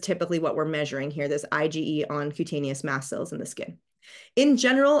this is typically what we're measuring here, this IgE on cutaneous mast cells in the skin. In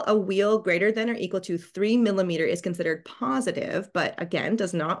general, a wheal greater than or equal to 3 millimeters is considered positive, but again,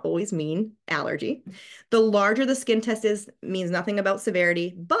 does not always mean allergy. The larger the skin test is, means nothing about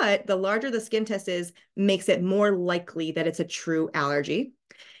severity, but the larger the skin test is, makes it more likely that it's a true allergy.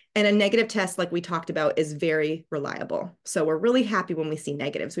 And a negative test, like we talked about, is very reliable. So we're really happy when we see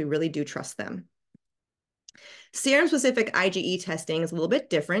negatives. We really do trust them. Serum-specific IgE testing is a little bit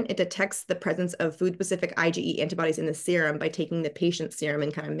different. It detects the presence of food-specific IgE antibodies in the serum by taking the patient's serum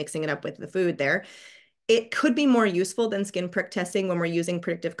and kind of mixing it up with the food there. It could be more useful than skin prick testing when we're using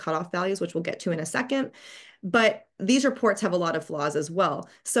predictive cutoff values, which we'll get to in a second. But these reports have a lot of flaws as well.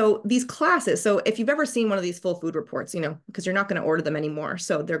 So these classes, so if you've ever seen one of these full food reports, because you're not going to order them anymore,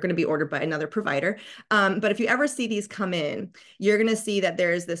 so they're going to be ordered by another provider. But if you ever see these come in, you're going to see that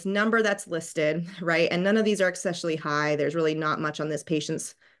there's this number that's listed, right? And none of these are especially high. There's really not much on this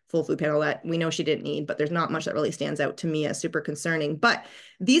patient's full food panel that we know she didn't need, but there's not much that really stands out to me as super concerning. But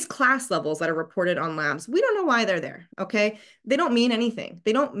these class levels that are reported on labs, we don't know why they're there, okay? They don't mean anything.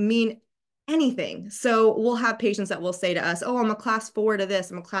 They don't mean anything. So we'll have patients that will say to us, oh, I'm a class 4 to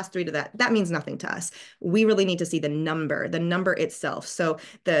this, I'm a class 3 to that. That means nothing to us. We really need to see the number itself. So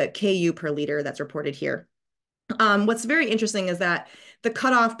the KU per liter that's reported here. What's very interesting is that the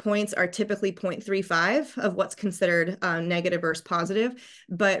cutoff points are typically 0.35 of what's considered negative versus positive.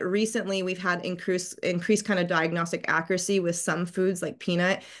 But recently we've had increased kind of diagnostic accuracy with some foods like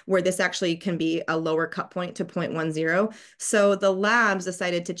peanut, where this actually can be a lower cut point to 0.10. So the labs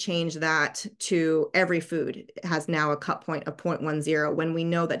decided to change that to every food has now a cut point of 0.10 when we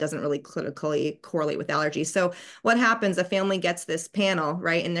know that doesn't really clinically correlate with allergies. So what happens, a family gets this panel,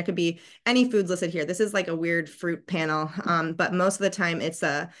 right? And there could be any foods listed here. This is like a weird fruit panel, but most of the time it's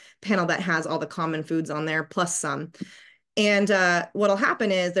a panel that has all the common foods on there plus some. And what'll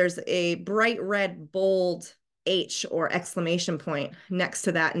happen is there's a bright red bold H or exclamation point next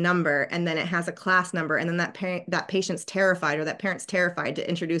to that number, and then it has a class number, and then that patient's terrified or that parent's terrified to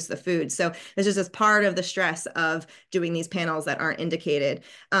introduce the food. So this is just part of the stress of doing these panels that aren't indicated.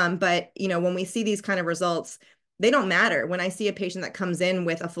 But when we see these kind of results, they don't matter. When I see a patient that comes in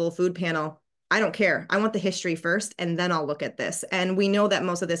with a full food panel, I don't care. I want the history first, and then I'll look at this. And we know that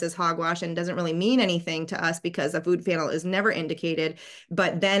most of this is hogwash and doesn't really mean anything to us because a food panel is never indicated.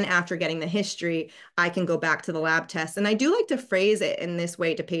 But then after getting the history, I can go back to the lab test. And I do like to phrase it in this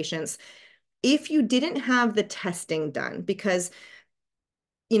way to patients. If you didn't have the testing done, because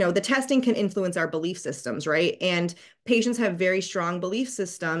the testing can influence our belief systems, right? And patients have very strong belief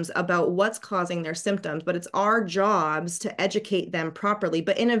systems about what's causing their symptoms, but it's our jobs to educate them properly,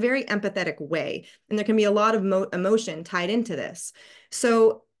 but in a very empathetic way. And there can be a lot of emotion tied into this.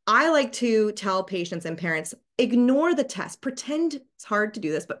 So I like to tell patients and parents, ignore the test. Pretend, it's hard to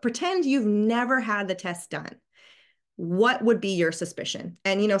do this, but pretend you've never had the test done. What would be your suspicion?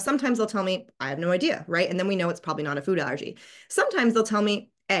 And, sometimes they'll tell me, I have no idea, right? And then we know it's probably not a food allergy. Sometimes they'll tell me,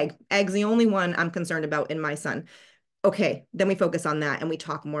 egg. Egg's the only one I'm concerned about in my son. Okay, then we focus on that and we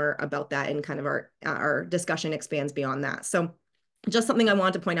talk more about that, and kind of our discussion expands beyond that. So just something I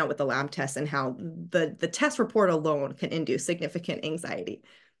wanted to point out with the lab test and how the test report alone can induce significant anxiety.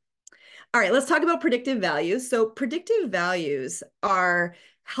 All right, let's talk about predictive values. So predictive values are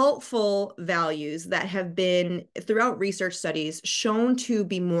helpful values that have been, throughout research studies, shown to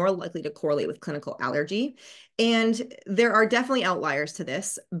be more likely to correlate with clinical allergy. And there are definitely outliers to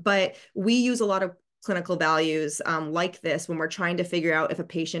this, but we use a lot of clinical values like this when we're trying to figure out if a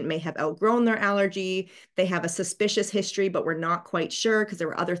patient may have outgrown their allergy, they have a suspicious history, but we're not quite sure because there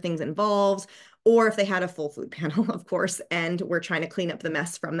were other things involved, or if they had a full food panel, of course, and we're trying to clean up the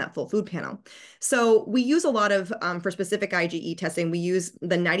mess from that full food panel. So we use a lot of, for specific IgE testing, we use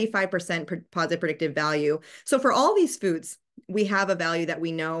the 95% positive predictive value. So for all these foods, we have a value that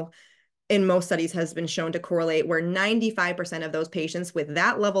we know in most studies has been shown to correlate, where 95% of those patients with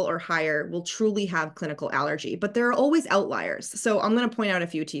that level or higher will truly have clinical allergy. But there are always outliers. So I'm going to point out a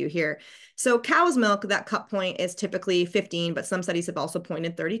few to you here. So cow's milk, that cut point is typically 15, but some studies have also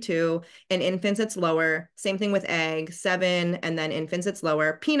pointed 32. In infants, it's lower. Same thing with egg, 7, and then infants, it's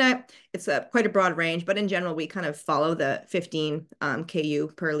lower. Peanut, it's quite a broad range, but in general, we kind of follow the 15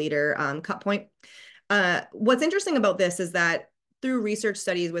 KU per liter cut point. What's interesting about this is that through research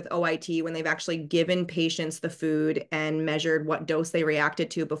studies with OIT, when they've actually given patients the food and measured what dose they reacted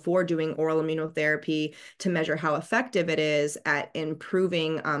to before doing oral immunotherapy to measure how effective it is at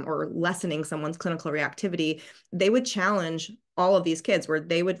improving or lessening someone's clinical reactivity, they would challenge all of these kids where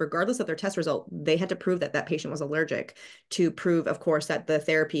they would, regardless of their test result, they had to prove that that patient was allergic to prove, of course, that the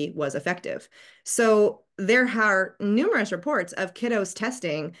therapy was effective. So there are numerous reports of kiddos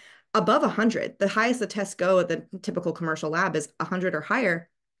testing above 100. The highest the tests go at the typical commercial lab is 100 or higher.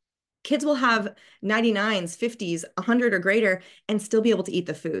 Kids will have 99s, 50s, 100 or greater, and still be able to eat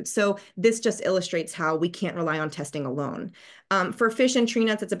the food. So this just illustrates how we can't rely on testing alone. For fish and tree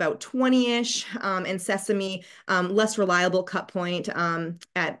nuts, it's about 20-ish, and sesame, less reliable cut point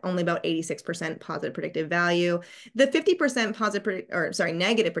at only about 86% positive predictive value. The 50%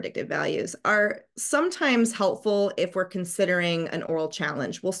 negative predictive values are sometimes helpful if we're considering an oral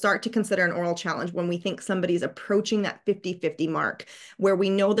challenge. We'll start to consider an oral challenge when we think somebody's approaching that 50-50 mark, where we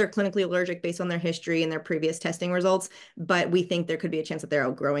know their clinical clinically allergic based on their history and their previous testing results, but we think there could be a chance that they're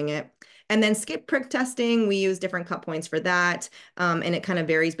outgrowing it. And then skip prick testing, we use different cut points for that. And it kind of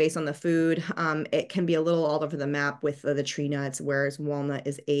varies based on the food. It can be a little all over the map with the tree nuts, whereas walnut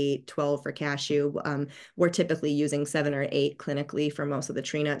is 8, 12 for cashew. We're typically using 7 or 8 clinically for most of the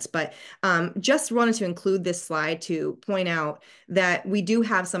tree nuts. But just wanted to include this slide to point out that we do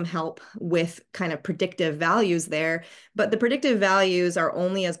have some help with kind of predictive values there, but the predictive values are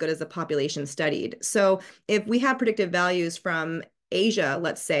only as good as the population studied. So if we have predictive values from Asia,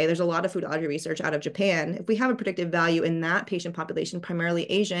 let's say, there's a lot of food allergy research out of Japan. If we have a predictive value in that patient population, primarily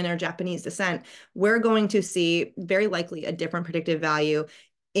Asian or Japanese descent, we're going to see very likely a different predictive value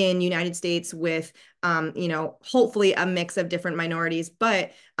in United States with, hopefully a mix of different minorities,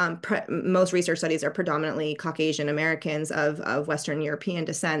 but most research studies are predominantly Caucasian Americans of Western European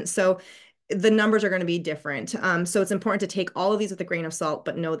descent. So the numbers are going to be different. So it's important to take all of these with a grain of salt,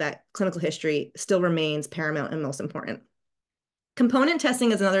 but know that clinical history still remains paramount and most important. Component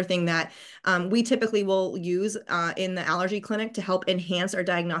testing is another thing that we typically will use in the allergy clinic to help enhance our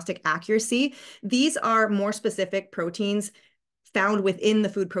diagnostic accuracy. These are more specific proteins found within the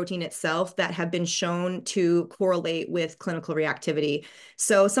food protein itself that have been shown to correlate with clinical reactivity.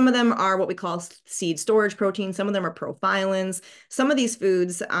 So some of them are what we call seed storage proteins. Some of them are profiolins. Some of these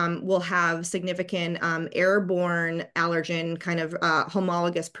foods will have significant airborne allergen kind of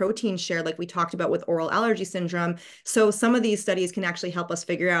homologous protein share, like we talked about with oral allergy syndrome. So some of these studies can actually help us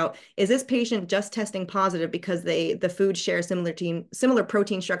figure out, is this patient just testing positive because the food shares similar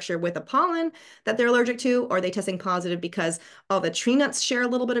protein structure with a pollen that they're allergic to, or are they testing positive because the tree nuts share a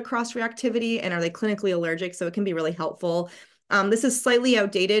little bit of cross-reactivity, and are they clinically allergic? So it can be really helpful. This is slightly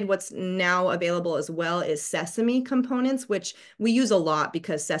outdated. What's now available as well is sesame components, which we use a lot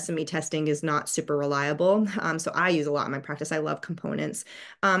because sesame testing is not super reliable. So I use a lot in my practice. I love components.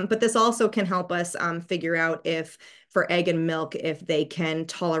 But this also can help us figure out if, for egg and milk, if they can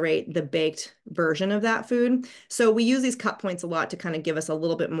tolerate the baked version of that food. So we use these cut points a lot to kind of give us a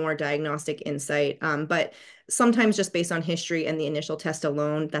little bit more diagnostic insight. But sometimes just based on history and the initial test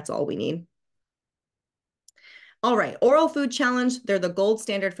alone, that's all we need. All right, oral food challenge, they're the gold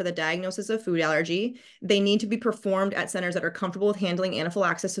standard for the diagnosis of food allergy. They need to be performed at centers that are comfortable with handling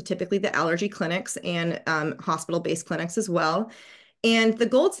anaphylaxis, so typically the allergy clinics and hospital-based clinics as well. And the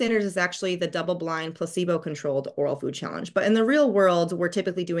gold standard is actually the double-blind, placebo-controlled oral food challenge. But in the real world, we're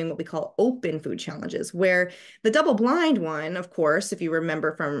typically doing what we call open food challenges, where the double-blind one, of course, if you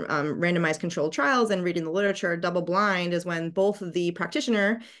remember from randomized controlled trials and reading the literature, double-blind is when both the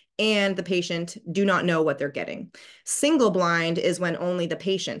practitioner and the patient do not know what they're getting. Single blind is when only the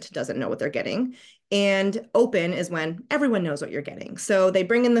patient doesn't know what they're getting. And open is when everyone knows what you're getting. So they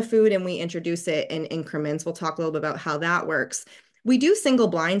bring in the food and we introduce it in increments. We'll talk a little bit about how that works. We do single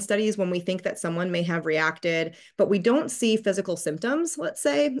blind studies when we think that someone may have reacted, but we don't see physical symptoms, let's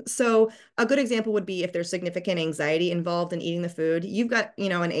say. So a good example would be if there's significant anxiety involved in eating the food. You've got,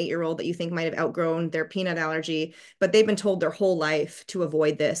 an 8-year-old that you think might have outgrown their peanut allergy, but they've been told their whole life to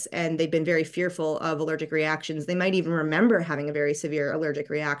avoid this, and they've been very fearful of allergic reactions. They might even remember having a very severe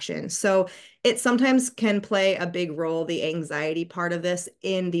allergic reaction. So it sometimes can play a big role, the anxiety part of this,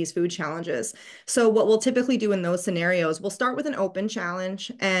 in these food challenges. So what we'll typically do in those scenarios, we'll start with an open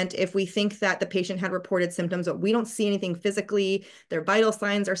challenge. And if we think that the patient had reported symptoms, but we don't see anything physically, their vital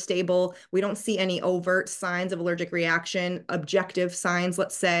signs are stable, we don't see any overt signs of allergic reaction, objective signs,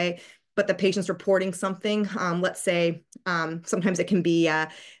 let's say, but the patient's reporting something, let's say, sometimes it can be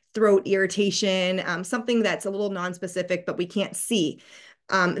throat irritation, something that's a little nonspecific, but we can't see.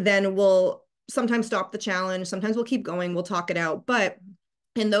 Then we'll sometimes stop the challenge. Sometimes we'll keep going. We'll talk it out. But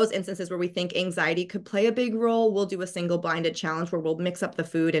in those instances where we think anxiety could play a big role, we'll do a single blinded challenge where we'll mix up the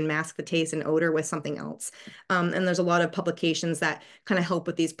food and mask the taste and odor with something else. And there's a lot of publications that kind of help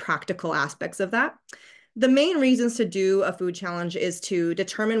with these practical aspects of that. The main reasons to do a food challenge is to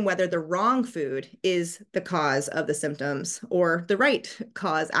determine whether the wrong food is the cause of the symptoms or the right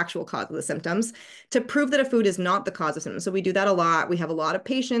actual cause of the symptoms, to prove that a food is not the cause of symptoms. So we do that a lot. We have a lot of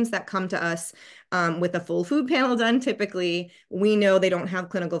patients that come to us with a full food panel done. Typically, we know they don't have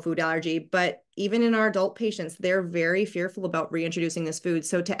clinical food allergy, but even in our adult patients, they're very fearful about reintroducing this food.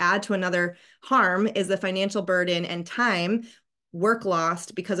 So to add to another harm is the financial burden and time, work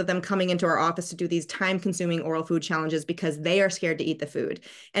lost because of them coming into our office to do these time-consuming oral food challenges because they are scared to eat the food.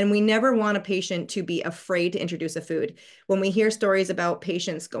 And we never want a patient to be afraid to introduce a food. When we hear stories about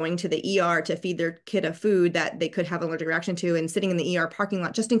patients going to the ER to feed their kid a food that they could have an allergic reaction to and sitting in the ER parking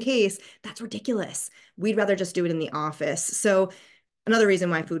lot just in case, that's ridiculous. We'd rather just do it in the office. So another reason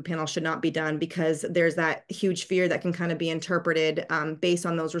why food panels should not be done, because there's that huge fear that can kind of be interpreted based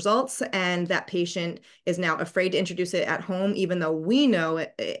on those results. And that patient is now afraid to introduce it at home, even though we know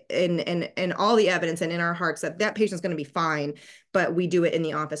in all the evidence and in our hearts that that patient's going to be fine. But we do it in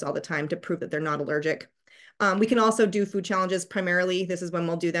the office all the time to prove that they're not allergic. We can also do food challenges. Primarily, this is when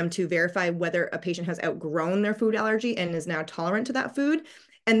we'll do them to verify whether a patient has outgrown their food allergy and is now tolerant to that food.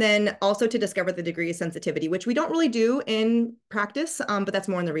 And then also to discover the degree of sensitivity, which we don't really do in practice, but that's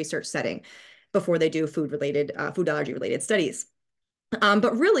more in the research setting before they do food allergy related studies.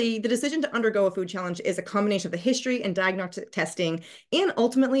 But really, the decision to undergo a food challenge is a combination of the history and diagnostic testing, and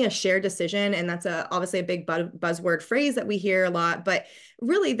ultimately a shared decision. And that's obviously a big buzzword phrase that we hear a lot. But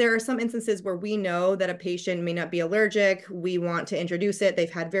really, there are some instances where we know that a patient may not be allergic. We want to introduce it. They've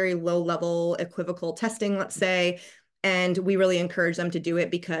had very low level equivocal testing, let's say. And we really encourage them to do it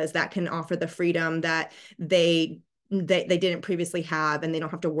because that can offer the freedom that they didn't previously have, and they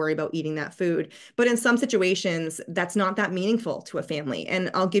don't have to worry about eating that food. But in some situations, that's not that meaningful to a family. And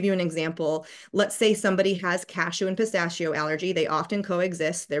I'll give you an example. Let's say somebody has cashew and pistachio allergy. They often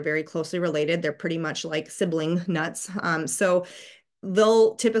coexist. They're very closely related. They're pretty much like sibling nuts. So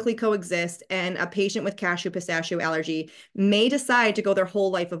they'll typically coexist, and a patient with cashew pistachio allergy may decide to go their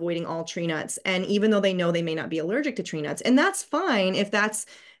whole life avoiding all tree nuts. And even though they know they may not be allergic to tree nuts, and that's fine if that's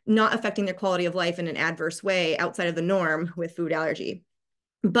not affecting their quality of life in an adverse way outside of the norm with food allergy.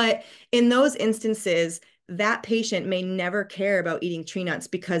 But in those instances, that patient may never care about eating tree nuts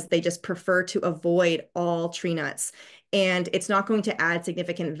because they just prefer to avoid all tree nuts. And it's not going to add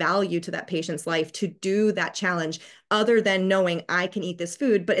significant value to that patient's life to do that challenge other than knowing I can eat this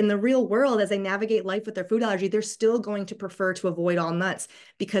food. But in the real world, as they navigate life with their food allergy, they're still going to prefer to avoid all nuts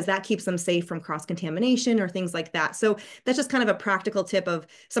because that keeps them safe from cross-contamination or things like that. So that's just kind of a practical tip of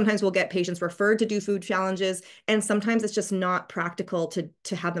sometimes we'll get patients referred to do food challenges, and sometimes it's just not practical to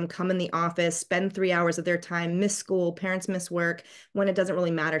have them come in the office, spend 3 hours of their time, miss school, parents miss work, when it doesn't really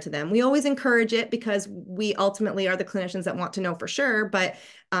matter to them. We always encourage it because we ultimately are the clinicians that want to know for sure, but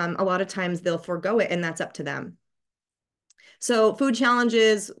a lot of times they'll forego it, and that's up to them. So food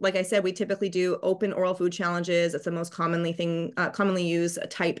challenges, like I said, we typically do open oral food challenges. It's the most commonly used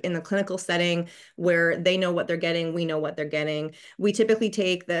type in the clinical setting where they know what they're getting, we know what they're getting. We typically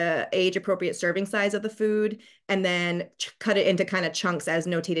take the age-appropriate serving size of the food and then cut it into kind of chunks as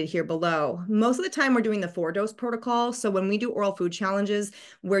notated here below. Most of the time we're doing the 4-dose protocol. So when we do oral food challenges,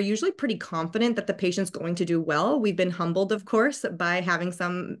 we're usually pretty confident that the patient's going to do well. We've been humbled, of course, by having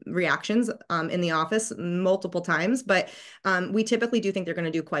some reactions in the office multiple times, but we typically do think they're going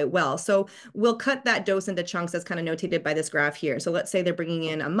to do quite well. So we'll cut that dose into chunks as kind of notated by this graph here. So let's say they're bringing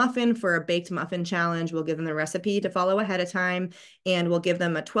in a muffin for a baked muffin challenge. We'll give them the recipe to follow ahead of time, and we'll give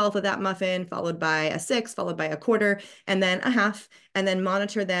them a 12th of that muffin, followed by a 6th, followed by a quarter, and then a half, and then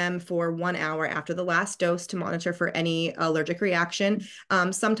monitor them for 1 hour after the last dose to monitor for any allergic reaction.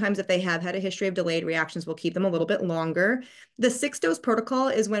 Sometimes if they have had a history of delayed reactions, we'll keep them a little bit longer. The 6-dose protocol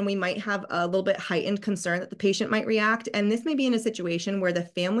is when we might have a little bit heightened concern that the patient might react. And this may be in a situation where the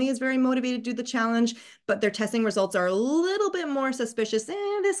family is very motivated to do the challenge, but their testing results are a little bit more suspicious.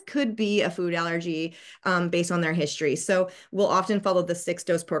 This could be a food allergy based on their history. So we'll often follow the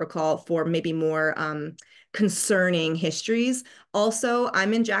 6-dose protocol for maybe more concerning histories. Also,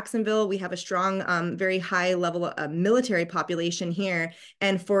 I'm in Jacksonville. We have a strong, very high level of military population here.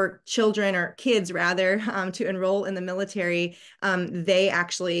 And for children, or kids rather, to enroll in the military, they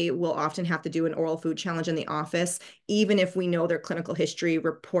actually will often have to do an oral food challenge in the office, even if we know their clinical history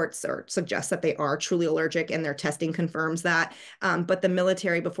reports or suggests that they are truly allergic and their testing confirms that. But the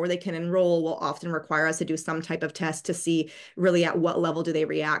military, before they can enroll, will often require us to do some type of test to see really at what level do they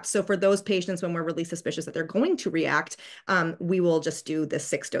react. So for those patients, when we're really suspicious that they're going to react, we will just do the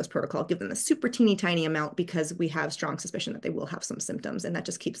 6-dose protocol, give them a super teeny tiny amount because we have strong suspicion that they will have some symptoms, and that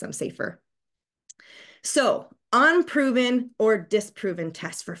just keeps them safer. So unproven or disproven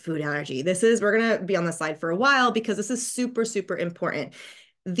tests for food allergy. We're going to be on the slide for a while because this is super, super important.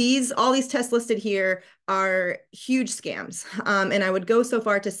 All these tests listed here are huge scams. And I would go so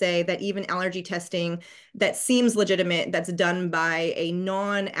far to say that even allergy testing that seems legitimate, that's done by a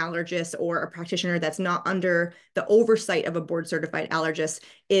non-allergist or a practitioner that's not under the oversight of a board-certified allergist,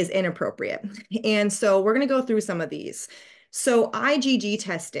 is inappropriate. And so we're going to go through some of these. So IgG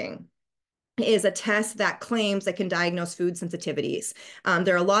testing is a test that claims that can diagnose food sensitivities.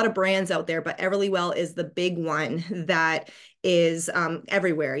 There are a lot of brands out there, but Everlywell is the big one that is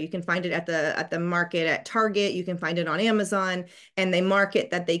everywhere. You can find it at the market at Target. You can find it on Amazon, and they market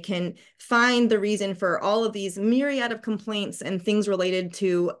that they can find the reason for all of these myriad of complaints and things related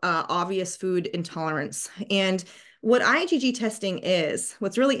to obvious food intolerance. And What IgG testing is,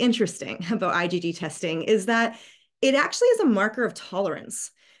 what's really interesting about IgG testing is that it actually is a marker of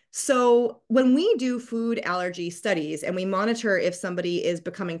tolerance. So when we do food allergy studies and we monitor if somebody is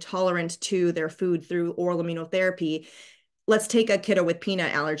becoming tolerant to their food through oral immunotherapy, let's take a kiddo with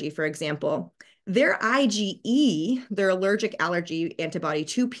peanut allergy, for example. Their IgE, their allergic allergy antibody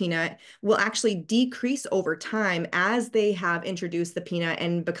to peanut, will actually decrease over time as they have introduced the peanut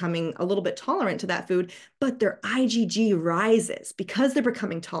and becoming a little bit tolerant to that food, but their IgG rises because they're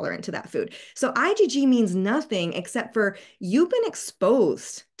becoming tolerant to that food. So IgG means nothing except for you've been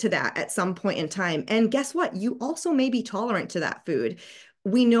exposed to that at some point in time. And guess what? You also may be tolerant to that food.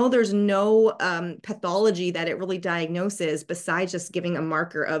 We know there's no pathology that it really diagnoses besides just giving a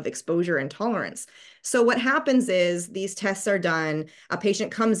marker of exposure and tolerance. So what happens is these tests are done. A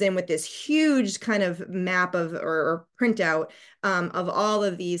patient comes in with this huge kind of map of or printout of all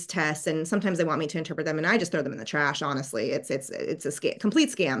of these tests, and sometimes they want me to interpret them, and I just throw them in the trash. Honestly, it's a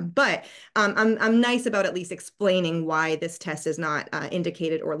complete scam. But I'm nice about at least explaining why this test is not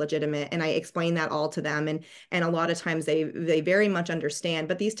indicated or legitimate, and I explain that all to them, and a lot of times they very much understand.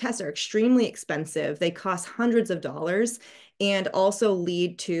 But these tests are extremely expensive. They cost hundreds of dollars and also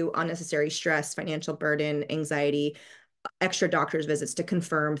lead to unnecessary stress, financial burden, anxiety, extra doctor's visits to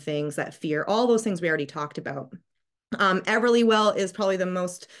confirm things, that fear, all those things we already talked about. Everlywell is probably the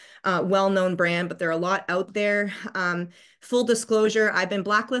most well-known brand, but there are a lot out there. Full disclosure, I've been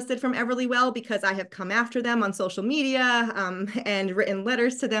blacklisted from Everlywell because I have come after them on social media and written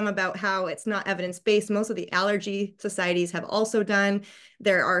letters to them about how it's not evidence-based. Most of the allergy societies have also done.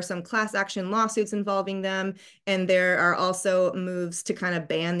 There are some class action lawsuits involving them, and there are also moves to kind of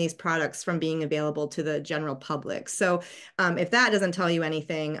ban these products from being available to the general public. So if that doesn't tell you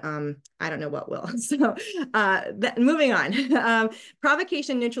anything, I don't know what will. So moving on.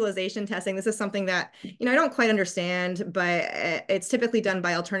 Provocation neutralization testing. This is something that, I don't quite understand, but it's typically done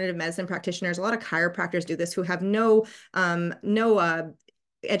by alternative medicine practitioners. A lot of chiropractors do this who have no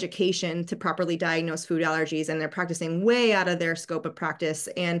education to properly diagnose food allergies, and they're practicing way out of their scope of practice.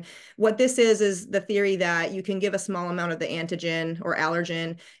 And what this is the theory that you can give a small amount of the antigen or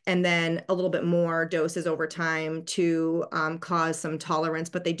allergen and then a little bit more doses over time to cause some tolerance,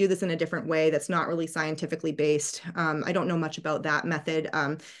 but they do this in a different way that's not really scientifically based. I don't know much about that method.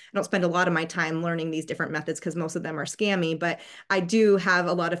 I don't spend a lot of my time learning these different methods because most of them are scammy, but I do have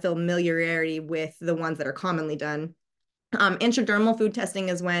a lot of familiarity with the ones that are commonly done. Intradermal food testing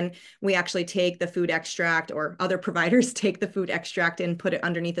is when we actually take the food extract, or other providers take the food extract and put it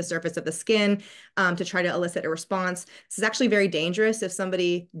underneath the surface of the skin to try to elicit a response. This is actually very dangerous. If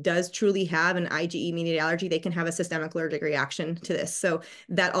somebody does truly have an IgE-mediated allergy, they can have a systemic allergic reaction to this. So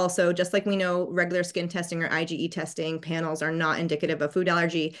that also, just like we know regular skin testing or IgE testing panels are not indicative of food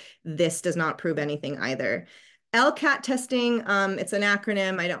allergy, this does not prove anything either. LCAT testing, it's an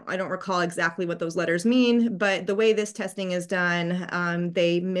acronym. I don't recall exactly what those letters mean, but the way this testing is done,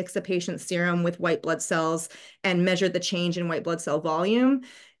 they mix a patient's serum with white blood cells and measure the change in white blood cell volume.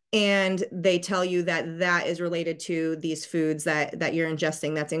 And they tell you that that is related to these foods that you're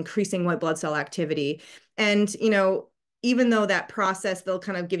ingesting, that's increasing white blood cell activity. And, even though that process, they'll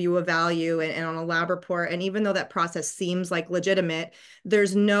kind of give you a value and on a lab report, and even though that process seems like legitimate,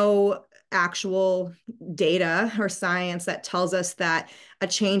 there's no actual data or science that tells us that a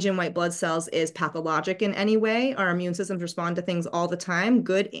change in white blood cells is pathologic in any way. Our immune systems respond to things all the time,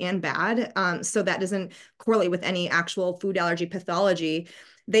 good and bad. So that doesn't correlate with any actual food allergy pathology.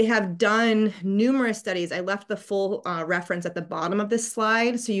 They have done numerous studies. I left the full reference at the bottom of this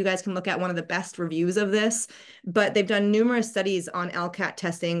slide so you guys can look at one of the best reviews of this. But they've done numerous studies on LCAT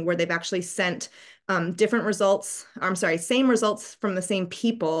testing where they've actually sent different results, same results from the same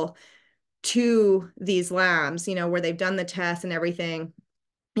people to these labs, where they've done the test and everything,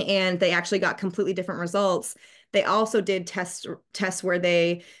 and they actually got completely different results. They also did tests where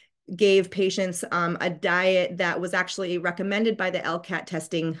they gave patients a diet that was actually recommended by the LCAT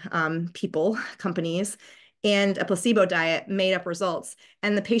testing companies, and a placebo diet, made up results.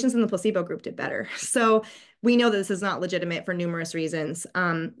 And the patients in the placebo group did better. So we know that this is not legitimate for numerous reasons.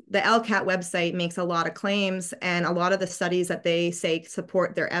 The LCAT website makes a lot of claims, and a lot of the studies that they say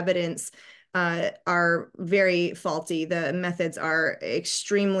support their evidence are very faulty. The methods are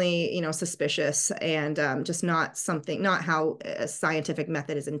extremely, suspicious, and just not how a scientific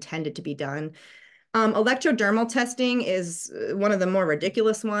method is intended to be done. Electrodermal testing is one of the more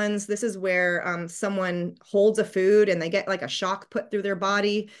ridiculous ones. This is where someone holds a food and they get like a shock put through their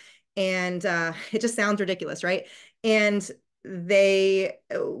body, and it just sounds ridiculous, right? And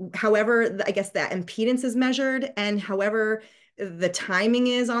however, I guess that impedance is measured, and however the timing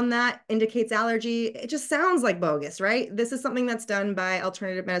is on that indicates allergy. It just sounds like bogus, right? This is something that's done by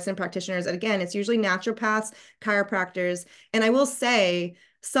alternative medicine practitioners. And again, it's usually naturopaths, chiropractors. And I will say,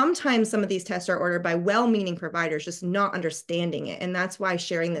 sometimes some of these tests are ordered by well-meaning providers just not understanding it. And that's why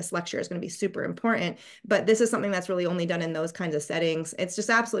sharing this lecture is going to be super important. But this is something that's really only done in those kinds of settings. It's just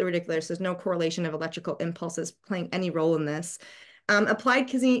absolutely ridiculous. There's no correlation of electrical impulses playing any role in this. Applied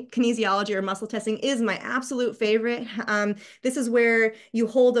kinesiology or muscle testing is my absolute favorite. This is where you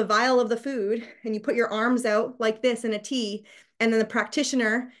hold a vial of the food and you put your arms out like this in a T, and then the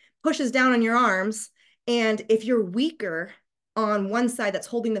practitioner pushes down on your arms. And if you're weaker on one side that's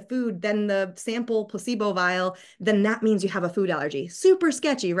holding the food than the sample placebo vial, then that means you have a food allergy. Super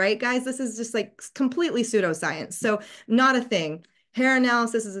sketchy, right, guys? This is just like completely pseudoscience. So not a thing. Hair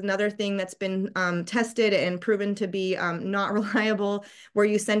analysis is another thing that's been tested and proven to be not reliable, where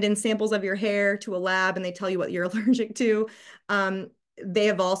you send in samples of your hair to a lab and they tell you what you're allergic to. They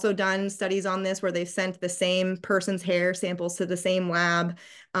have also done studies on this where they've sent the same person's hair samples to the same lab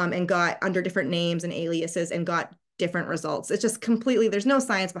and got under different names and aliases and got different results. It's just completely, there's no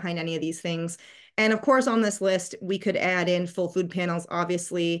science behind any of these things. And of course, on this list, we could add in full food panels,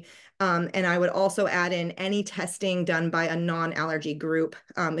 obviously. And I would also add in any testing done by a non-allergy group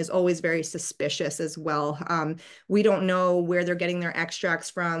is always very suspicious as well. We don't know where they're getting their extracts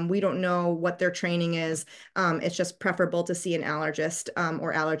from. We don't know what their training is. It's just preferable to see an allergist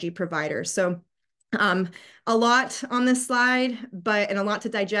or allergy provider. So a lot on this slide, and a lot to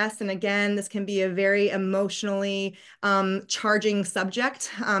digest. And again, this can be a very emotionally charging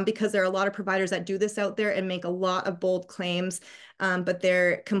subject because there are a lot of providers that do this out there and make a lot of bold claims, but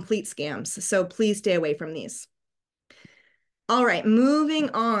they're complete scams. So please stay away from these. All right,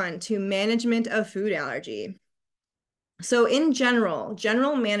 moving on to management of food allergy. So in general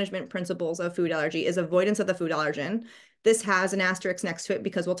management principles of food allergy is avoidance of the food allergen. This has an asterisk next to it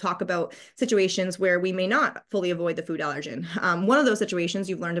because we'll talk about situations where we may not fully avoid the food allergen. One of those situations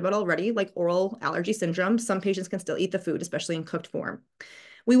you've learned about already, like oral allergy syndrome. Some patients can still eat the food, especially in cooked form.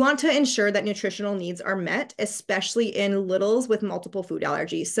 We want to ensure that nutritional needs are met, especially in littles with multiple food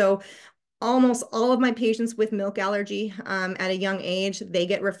allergies. So almost all of my patients with milk allergy at a young age, they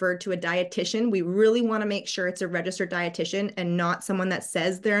get referred to a dietitian. We really want to make sure it's a registered dietitian and not someone that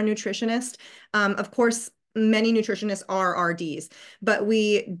says they're a nutritionist. Of course, many nutritionists are RDs, but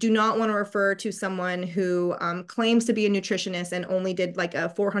we do not want to refer to someone who claims to be a nutritionist and only did like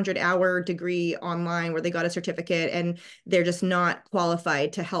a 400-hour degree online where they got a certificate and they're just not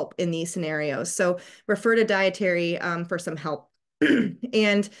qualified to help in these scenarios. So refer to dietary for some help.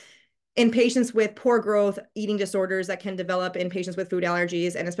 And in patients with poor growth, eating disorders that can develop in patients with food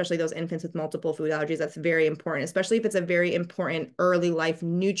allergies, and especially those infants with multiple food allergies, that's very important, especially if it's a very important early life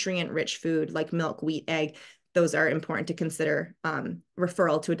nutrient-rich food like milk, wheat, egg. Those are important to consider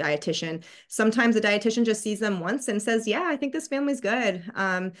referral to a dietitian. Sometimes a dietitian just sees them once and says, yeah, I think this family's good.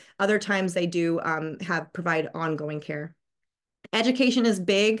 Other times they do provide ongoing care. Education is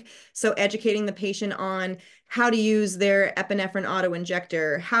big, so educating the patient on how to use their epinephrine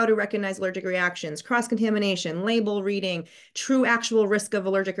auto-injector, how to recognize allergic reactions, cross-contamination, label reading, true actual risk of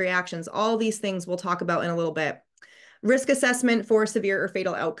allergic reactions, all these things we'll talk about in a little bit. Risk assessment for severe or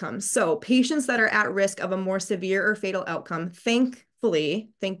fatal outcomes. So patients that are at risk of a more severe or fatal outcome, thankfully,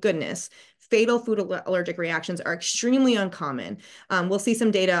 thank goodness, fatal food allergic reactions are extremely uncommon. We'll see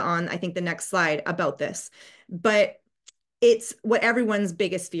some data on, I think, the next slide about this. But it's what everyone's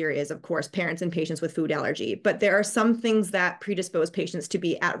biggest fear is, of course, parents and patients with food allergy. But there are some things that predispose patients to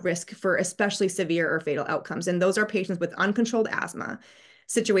be at risk for especially severe or fatal outcomes. And those are patients with uncontrolled asthma,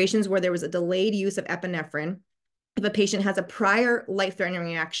 situations where there was a delayed use of epinephrine, if a patient has a prior life-threatening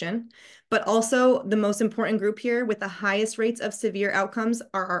reaction, but also the most important group here with the highest rates of severe outcomes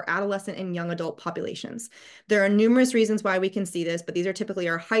are our adolescent and young adult populations. There are numerous reasons why we can see this, but these are typically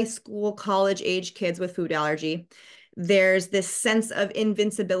our high school, college-age kids with food allergy. There's this sense of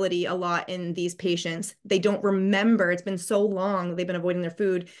invincibility a lot in these patients. They don't remember, it's been so long they've been avoiding their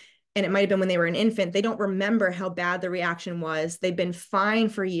food, and it might have been when they were an infant. They don't remember how bad the reaction was. They've been fine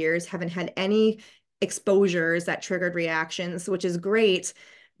for years, haven't had any exposures that triggered reactions, which is great.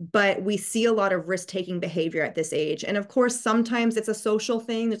 But we see a lot of risk-taking behavior at this age. And of course, sometimes it's a social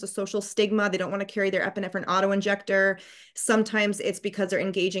thing. There's a social stigma. They don't want to carry their epinephrine auto-injector. Sometimes it's because they're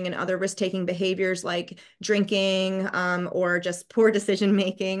engaging in other risk-taking behaviors like drinking or just poor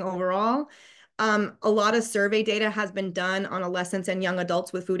decision-making overall. A lot of survey data has been done on adolescents and young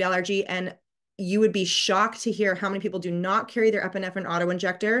adults with food allergy, and you would be shocked to hear how many people do not carry their epinephrine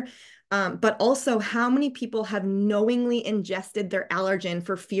auto-injector. but also how many people have knowingly ingested their allergen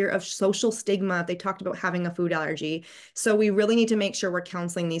for fear of social stigma if they talked about having a food allergy. So we really need to make sure we're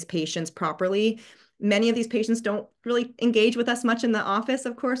counseling these patients properly. Many of these patients don't really engage with us much in the office,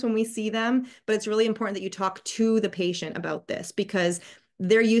 of course, when we see them, but it's really important that you talk to the patient about this because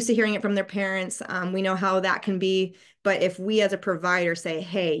they're used to hearing it from their parents. We know how that can be. But if we as a provider say,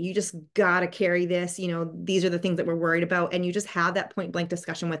 hey, you just got to carry this, these are the things that we're worried about, and you just have that point blank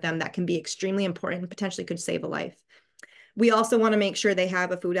discussion with them, that can be extremely important and potentially could save a life. We also want to make sure they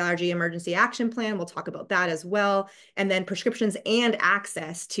have a food allergy emergency action plan. We'll talk about that as well. And then prescriptions and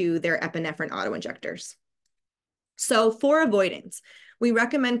access to their epinephrine autoinjectors. So for avoidance, we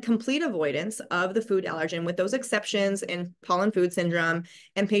recommend complete avoidance of the food allergen with those exceptions in pollen food syndrome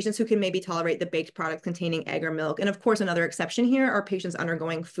and patients who can maybe tolerate the baked products containing egg or milk. And of course, another exception here are patients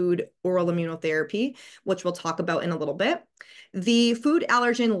undergoing food oral immunotherapy, which we'll talk about in a little bit. The Food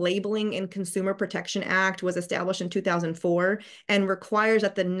Allergen Labeling and Consumer Protection Act was established in 2004 and requires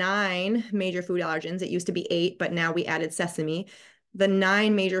that the 9 major food allergens, it used to be 8, but now we added sesame, the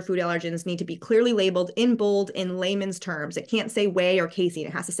 9 major food allergens need to be clearly labeled in bold in layman's terms. It can't say whey or casein.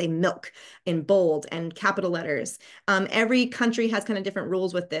 It has to say milk in bold and capital letters. Every country has kind of different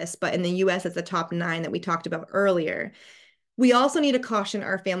rules with this, but in the US, it's the top 9 that we talked about earlier. We also need to caution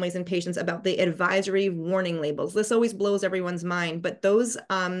our families and patients about the advisory warning labels. This always blows everyone's mind, but those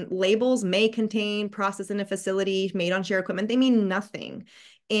labels may contain processed in a facility, made on shared equipment. They mean nothing.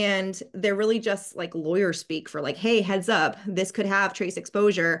 And they're really just like lawyer speak for like, hey, heads up, this could have trace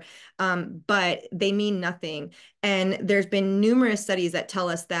exposure, but they mean nothing. And there's been numerous studies that tell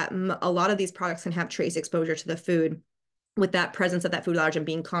us that a lot of these products can have trace exposure to the food, with that presence of that food allergen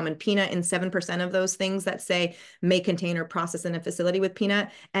being common. Peanut in 7% of those things that say may contain or process in a facility with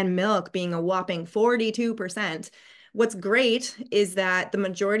peanut, and milk being a whopping 42%. What's great is that the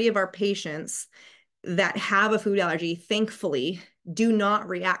majority of our patients that have a food allergy, thankfully, do not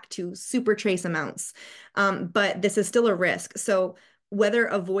react to super trace amounts. But this is still a risk. So whether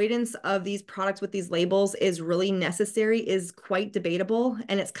avoidance of these products with these labels is really necessary is quite debatable.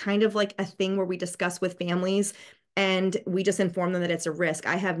 And it's kind of like a thing where we discuss with families and we just inform them that it's a risk.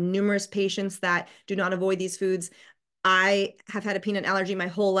 I have numerous patients that do not avoid these foods. I have had a peanut allergy my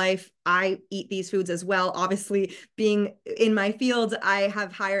whole life. I eat these foods as well. Obviously, being in my field, I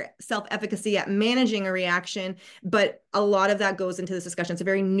have higher self-efficacy at managing a reaction, but a lot of that goes into this discussion. It's a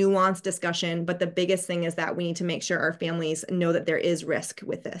very nuanced discussion, but the biggest thing is that we need to make sure our families know that there is risk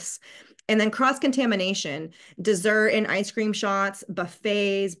with this. And then cross-contamination, dessert and ice cream shops,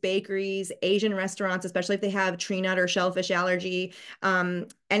 buffets, bakeries, Asian restaurants, especially if they have tree nut or shellfish allergy,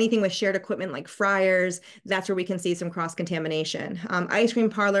 anything with shared equipment like fryers, that's where we can see some cross-contamination. Ice cream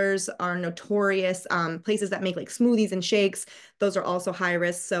parlors are notorious. Places that make like smoothies and shakes, those are also high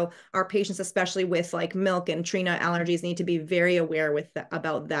risk. So our patients, especially with like milk and tree nut allergies, need to be very aware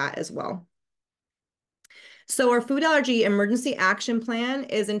about that as well. So our food allergy emergency action plan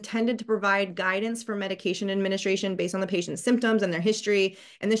is intended to provide guidance for medication administration based on the patient's symptoms and their history.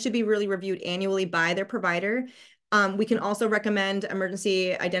 And this should be really reviewed annually by their provider. We can also recommend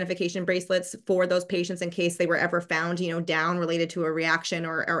emergency identification bracelets for those patients in case they were ever found, down related to a reaction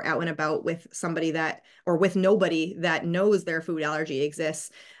or out and about with somebody or with nobody that knows their food allergy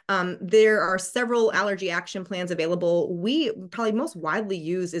exists. There are several allergy action plans available. We probably most widely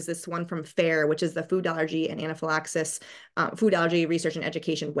used is this one from FAIR, which is the Food Allergy and Anaphylaxis Food Allergy Research and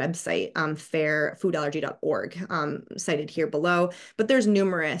Education website, fairfoodallergy.org, cited here below. But there's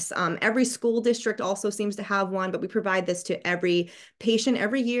numerous. Every school district also seems to have one, but we provide this to every patient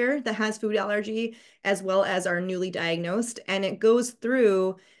every year that has food allergy, as well as our newly diagnosed. And it goes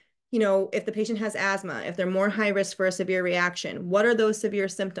through, if the patient has asthma, if they're more high risk for a severe reaction, what are those severe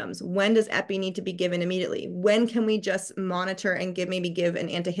symptoms? When does epi need to be given immediately? When can we just monitor and maybe give an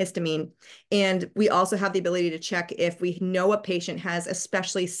antihistamine? And we also have the ability to check if we know a patient has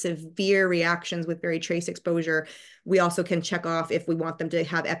especially severe reactions with very trace exposure. We also can check off if we want them to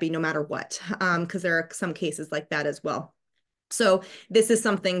have epi no matter what, because there are some cases like that as well. So this is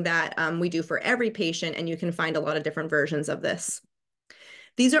something that we do for every patient, and you can find a lot of different versions of this.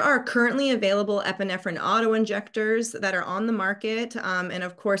 These are our currently available epinephrine autoinjectors that are on the market. And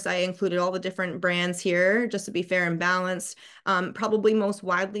of course, I included all the different brands here just to be fair and balanced. Probably most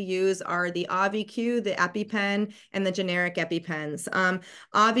widely used are the Auvi-Q, the EpiPen, and the generic EpiPens.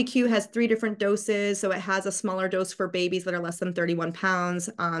 Auvi-Q has 3 different doses. So it has a smaller dose for babies that are less than 31 pounds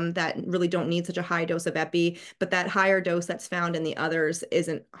that really don't need such a high dose of epi. But that higher dose that's found in the others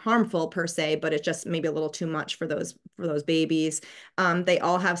isn't harmful per se, but it's just maybe a little too much for those babies. They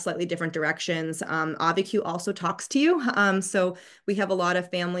all have slightly different directions. AviQ also talks to you. So we have a lot of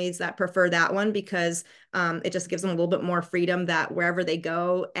families that prefer that one because it just gives them a little bit more freedom that wherever they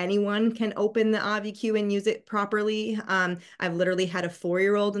go, anyone can open the AviQ and use it properly. I've literally had a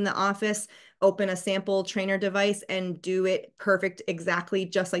 4-year-old in the office open a sample trainer device and do it perfect, exactly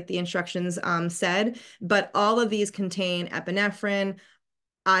just like the instructions said. But all of these contain epinephrine.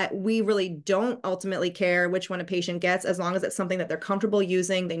 We really don't ultimately care which one a patient gets, as long as it's something that they're comfortable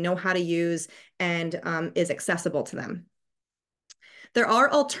using, they know how to use, and is accessible to them. There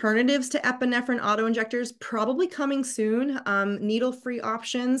are alternatives to epinephrine autoinjectors probably coming soon, needle-free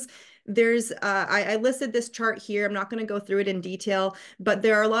options. I listed this chart here. I'm not going to go through it in detail, but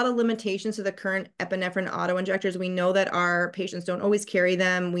there are a lot of limitations to the current epinephrine autoinjectors. We know that our patients don't always carry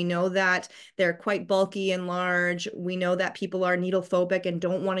them. We know that they're quite bulky and large. We know that people are needle phobic and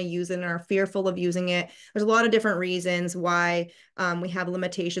don't want to use it and are fearful of using it. There's a lot of different reasons why we have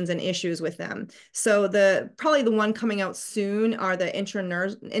limitations and issues with them. So probably the one coming out soon are the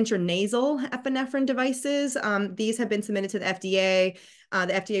intranasal epinephrine devices. These have been submitted to the FDA.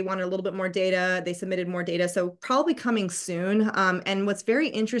 The FDA wanted a little bit more data. They submitted more data. So probably coming soon. And what's very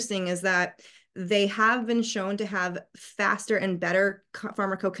interesting is that they have been shown to have faster and better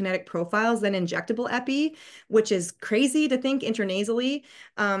pharmacokinetic profiles than injectable epi, which is crazy to think intranasally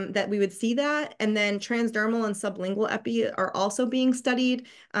that we would see that. And then transdermal and sublingual epi are also being studied.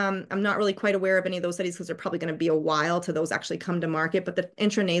 I'm not really quite aware of any of those studies because they're probably going to be a while till those actually come to market, but the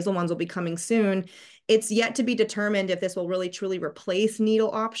intranasal ones will be coming soon. It's yet to be determined if this will really truly replace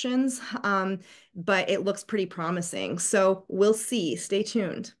needle options, but it looks pretty promising. So we'll see. Stay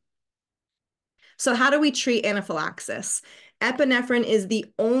tuned. So how do we treat anaphylaxis? Epinephrine is the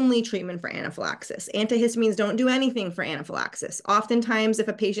only treatment for anaphylaxis. Antihistamines don't do anything for anaphylaxis. Oftentimes, if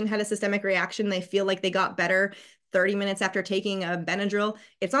a patient had a systemic reaction, they feel like they got better 30 minutes after taking a Benadryl.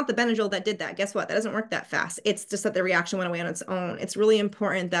 It's not the Benadryl that did that. Guess what? That doesn't work that fast. It's just that the reaction went away on its own. It's really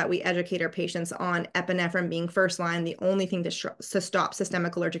important that we educate our patients on epinephrine being first line, the only thing to stop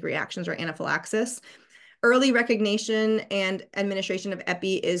systemic allergic reactions or anaphylaxis. Early recognition and administration of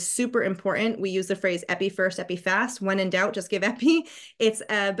epi is super important. We use the phrase epi first, epi fast. When in doubt, just give epi. It's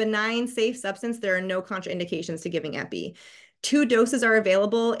a benign, safe substance. There are no contraindications to giving epi. 2 doses are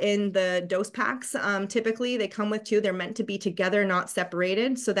available in the dose packs. Typically, they come with 2. They're meant to be together, not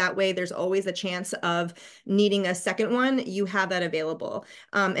separated. So that way, there's always a chance of needing a second one. You have that available.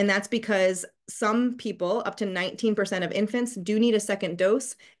 And that's because some people, up to 19% of infants, do need a second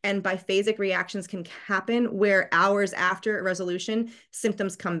dose. And biphasic reactions can happen where hours after resolution,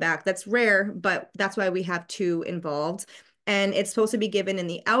 symptoms come back. That's rare, but that's why we have 2 involved. And it's supposed to be given in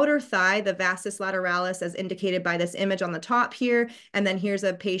the outer thigh, the vastus lateralis, as indicated by this image on the top here. And then here's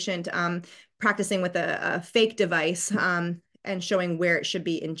a patient practicing with a fake device and showing where it should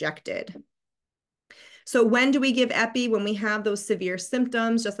be injected. So when do we give epi? When we have those severe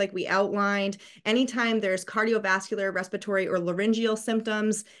symptoms, just like we outlined. Anytime there's cardiovascular, respiratory, or laryngeal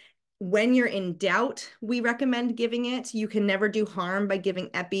symptoms. When you're in doubt, we recommend giving it. You can never do harm by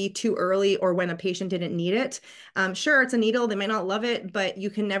giving epi too early or when a patient didn't need it. Sure, it's a needle. They might not love it, but you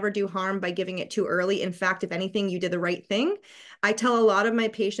can never do harm by giving it too early. In fact, if anything, you did the right thing. I tell a lot of my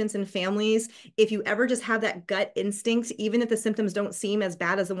patients and families, if you ever just have that gut instinct, even if the symptoms don't seem as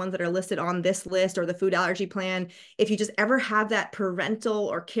bad as the ones that are listed on this list or the food allergy plan, if you just ever have that parental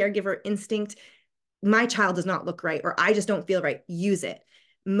or caregiver instinct, my child does not look right, or I just don't feel right, use it.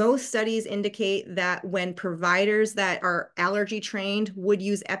 Most studies indicate that when providers that are allergy trained would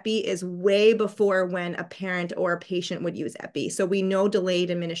use epi is way before when a parent or a patient would use epi. So we know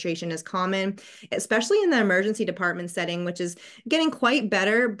delayed administration is common, especially in the emergency department setting, which is getting quite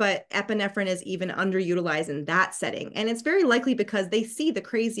better, but epinephrine is even underutilized in that setting. And it's very likely because they see the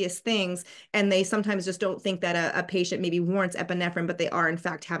craziest things and they sometimes just don't think that a patient maybe warrants epinephrine, but they are in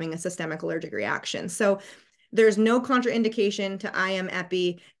fact having a systemic allergic reaction. So there's no contraindication to IM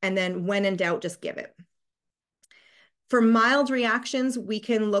epi, and then when in doubt, just give it. For mild reactions, we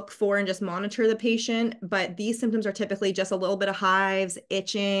can look for and just monitor the patient, but these symptoms are typically just a little bit of hives,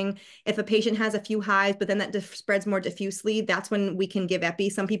 itching. If a patient has a few hives, but then that spreads more diffusely, that's when we can give epi.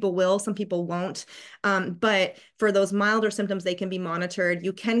 Some people will, some people won't. But for those milder symptoms, they can be monitored.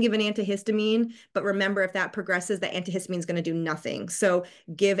 You can give an antihistamine, but remember, if that progresses, the antihistamine is going to do nothing. So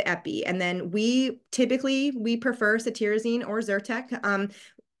give epi. And then we prefer cetirizine or Zyrtec.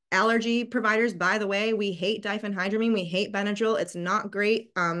 Allergy providers, by the way, we hate diphenhydramine, we hate Benadryl. It's not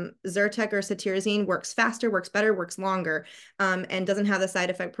great. Zyrtec or cetirizine works faster, works better, works longer, and doesn't have the side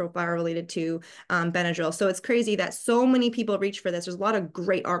effect profile related to Benadryl. So it's crazy that so many people reach for this. There's a lot of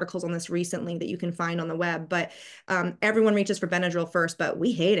great articles on this recently that you can find on the web, but everyone reaches for Benadryl first, but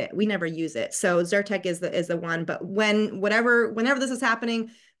we hate it. We never use it. So Zyrtec is the one, but whenever this is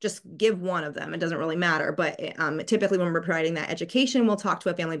happening, just give one of them. It doesn't really matter. But typically when we're providing that education, we'll talk to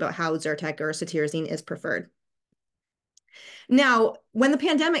a family about how Zyrtec or cetirizine is preferred. Now, when the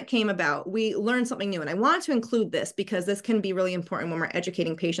pandemic came about, we learned something new, and I wanted to include this because this can be really important when we're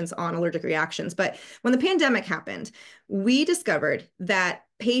educating patients on allergic reactions. But when the pandemic happened, we discovered that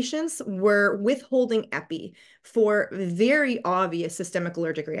patients were withholding epi for very obvious systemic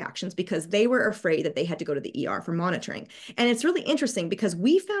allergic reactions because they were afraid that they had to go to the ER for monitoring. And it's really interesting because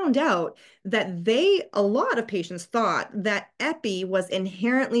we found out that a lot of patients thought that epi was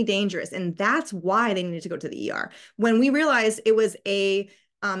inherently dangerous, and that's why they needed to go to the ER. When we realized it was a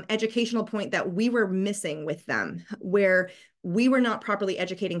educational point that we were missing with them, where we were not properly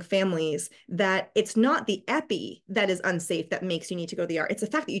educating families that it's not the epi that is unsafe that makes you need to go to the ER. It's the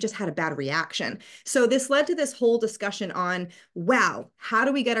fact that you just had a bad reaction. So this led to this whole discussion on, wow, how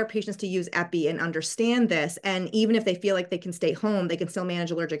do we get our patients to use epi and understand this? And even if they feel like they can stay home, they can still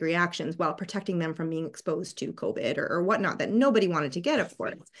manage allergic reactions while protecting them from being exposed to COVID or whatnot that nobody wanted to get, of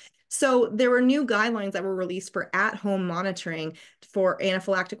course. So there were new guidelines that were released for at-home monitoring for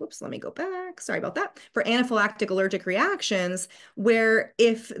anaphylactic, whoops, let me go back, sorry about that, for anaphylactic allergic reactions, where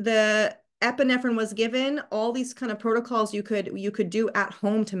if the epinephrine was given, all these kind of protocols you could do at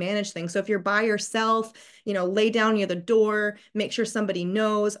home to manage things. So if you're by yourself, lay down near the door, make sure somebody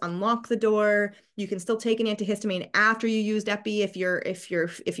knows, unlock the door. You can still take an antihistamine after you used epi if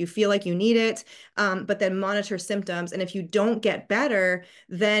you feel like you need it, but then monitor symptoms. And if you don't get better,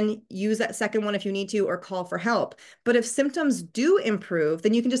 then use that second one if you need to, or call for help. But if symptoms do improve,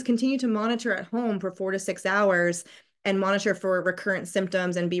 then you can just continue to monitor at home for 4 to 6 hours and monitor for recurrent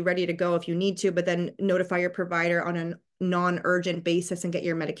symptoms and be ready to go if you need to, but then notify your provider on a non-urgent basis and get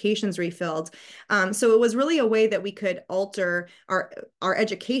your medications refilled. So it was really a way that we could alter our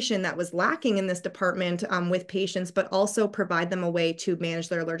education that was lacking in this department with patients, but also provide them a way to manage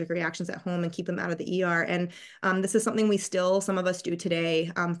their allergic reactions at home and keep them out of the ER. And this is something some of us do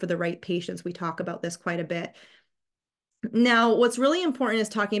today for the right patients. We talk about this quite a bit. Now, what's really important is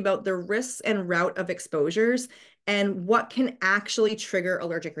talking about the risks and route of exposures and what can actually trigger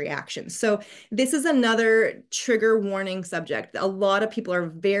allergic reactions. So this is another trigger warning subject. A lot of people are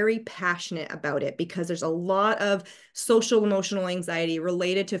very passionate about it because there's a lot of social emotional anxiety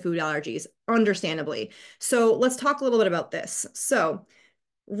related to food allergies, understandably. So let's talk a little bit about this. So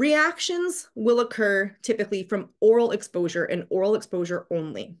reactions will occur typically from oral exposure and oral exposure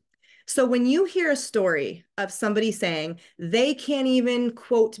only. So when you hear a story of somebody saying they can't even,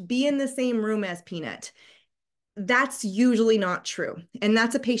 quote, be in the same room as Peanut, that's usually not true. And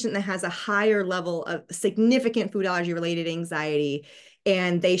that's a patient that has a higher level of significant food allergy related anxiety,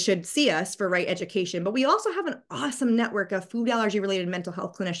 and they should see us for right education. But we also have an awesome network of food allergy related mental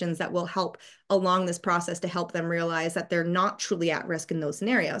health clinicians that will help along this process to help them realize that they're not truly at risk in those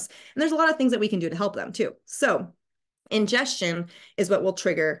scenarios. And there's a lot of things that we can do to help them too. So ingestion is what will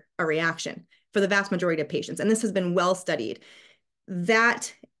trigger a reaction for the vast majority of patients. And this has been well studied.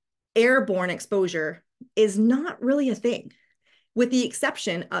 That airborne exposure is not really a thing, with the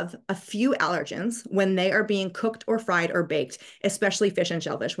exception of a few allergens when they are being cooked or fried or baked, especially fish and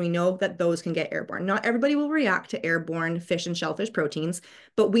shellfish. We know that those can get airborne. Not everybody will react to airborne fish and shellfish proteins,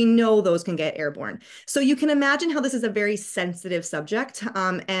 but we know those can get airborne. So you can imagine how this is a very sensitive subject.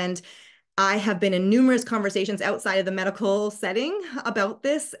 And I have been in numerous conversations outside of the medical setting about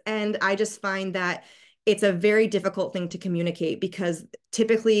this, and I just find that it's a very difficult thing to communicate because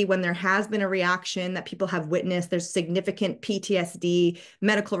typically when there has been a reaction that people have witnessed, there's significant PTSD,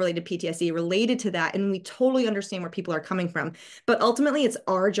 medical related PTSD related to that. And we totally understand where people are coming from. But ultimately, it's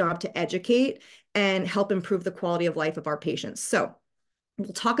our job to educate and help improve the quality of life of our patients. So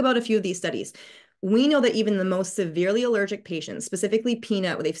we'll talk about a few of these studies. We know that even the most severely allergic patients, specifically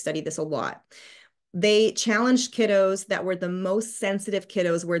peanut, they've studied this a lot. They challenged kiddos that were the most sensitive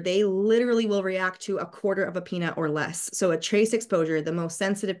kiddos where they literally will react to a quarter of a peanut or less. So a trace exposure, the most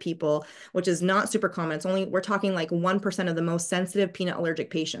sensitive people, which is not super common. We're talking like 1% of the most sensitive peanut allergic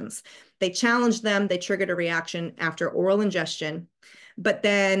patients. They challenged them, they triggered a reaction after oral ingestion, but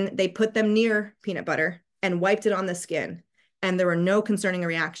then they put them near peanut butter and wiped it on the skin. And there were no concerning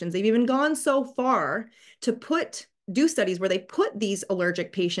reactions. They've even gone so far to put do studies where they put these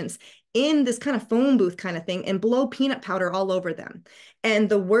allergic patients in this kind of phone booth kind of thing and blow peanut powder all over them. And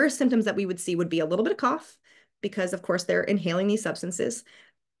the worst symptoms that we would see would be a little bit of cough, because of course they're inhaling these substances,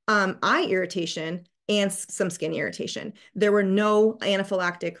 eye irritation, and some skin irritation. There were no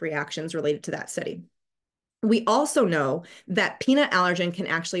anaphylactic reactions related to that study. We also know that peanut allergen can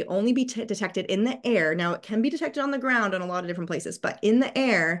actually only be detected in the air. Now, it can be detected on the ground in a lot of different places, but in the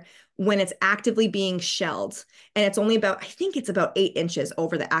air when it's actively being shelled. And it's only about, I think it's about 8 inches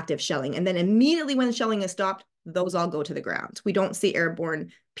over the active shelling. And then immediately when the shelling is stopped, those all go to the ground. We don't see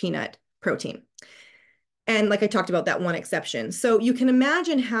airborne peanut protein. And like I talked about, that one exception. So you can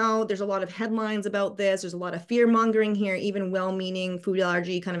imagine how there's a lot of headlines about this. There's a lot of fear mongering here. Even well-meaning food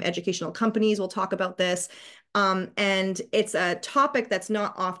allergy kind of educational companies will talk about this. And it's a topic that's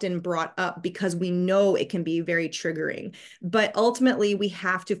not often brought up because we know it can be very triggering. But ultimately, we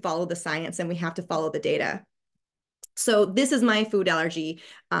have to follow the science and we have to follow the data. So this is my food allergy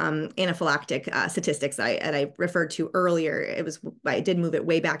anaphylactic statistics I referred to earlier. I did move it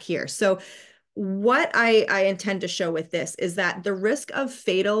way back here. So what I intend to show with this is that the risk of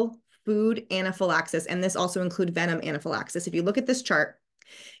fatal food anaphylaxis, and this also includes venom anaphylaxis, if you look at this chart,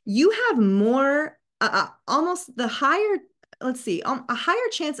 you have more, almost the higher, a higher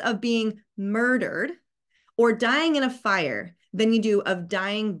chance of being murdered or dying in a fire than you do of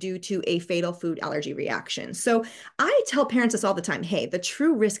dying due to a fatal food allergy reaction. So I tell parents this all the time, hey, the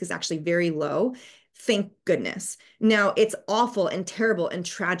true risk is actually very low. Thank goodness. Now, it's awful and terrible and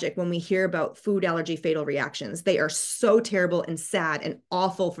tragic when we hear about food allergy fatal reactions. They are so terrible and sad and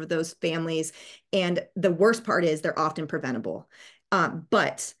awful for those families. And the worst part is they're often preventable.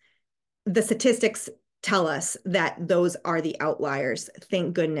 But the statistics tell us that those are the outliers,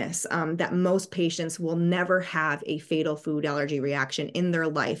 thank goodness, that most patients will never have a fatal food allergy reaction in their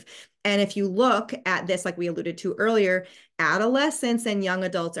life. And if you look at this, like we alluded to earlier, adolescents and young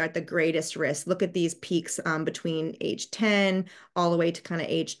adults are at the greatest risk. Look at these peaks between age 10 all the way to kind of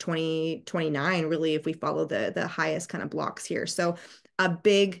age 20, 29, really, if we follow the highest kind of blocks here. So a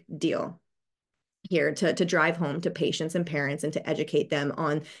big deal here to drive home to patients and parents and to educate them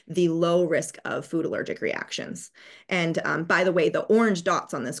on the low risk of food allergic reactions. And by the way, the orange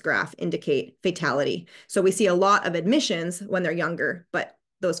dots on this graph indicate fatality. So we see a lot of admissions when they're younger, but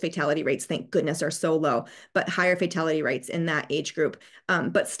those fatality rates, thank goodness, are so low, but higher fatality rates in that age group,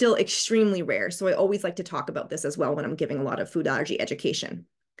 but still extremely rare. So I always like to talk about this as well when I'm giving a lot of food allergy education.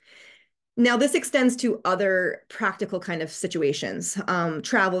 Now, this extends to other practical kind of situations,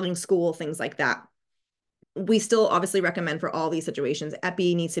 traveling, school, things like that. We still obviously recommend for all these situations,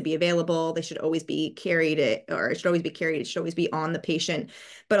 epi needs to be available. They should always be carried, or it should always be carried. It should always be on the patient.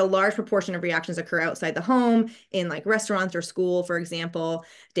 But a large proportion of reactions occur outside the home, in like restaurants or school, for example,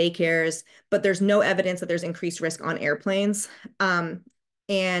 daycares. But there's no evidence that there's increased risk on airplanes.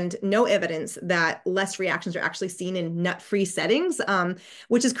 And no evidence that less reactions are actually seen in nut-free settings,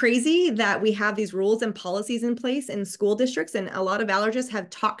 which is crazy that we have these rules and policies in place in school districts. And a lot of allergists have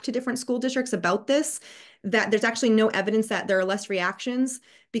talked to different school districts about this, that there's actually no evidence that there are less reactions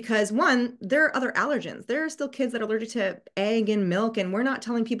because, one, there are other allergens. There are still kids that are allergic to egg and milk, and we're not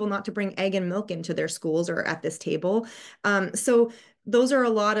telling people not to bring egg and milk into their schools or at this table. So those are a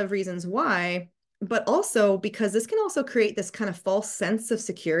lot of reasons why. But also because this can also create this kind of false sense of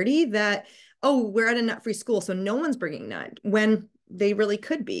security that, oh, we're at a nut-free school, so no one's bringing nut, when they really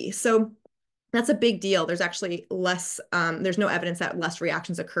could be. So that's a big deal. There's actually there's no evidence that less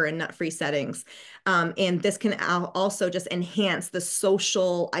reactions occur in nut-free settings. And this can also just enhance the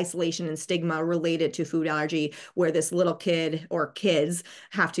social isolation and stigma related to food allergy, where this little kid or kids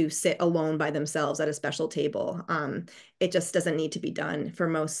have to sit alone by themselves at a special table. It just doesn't need to be done for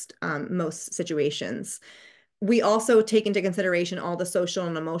most situations. We also take into consideration all the social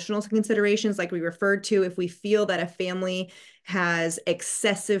and emotional considerations, like we referred to. If we feel that a family has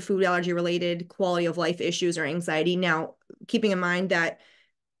excessive food allergy related quality of life issues or anxiety, now keeping in mind that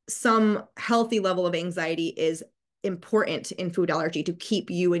some healthy level of anxiety is important in food allergy to keep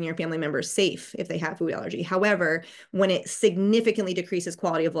you and your family members safe if they have food allergy. However, when it significantly decreases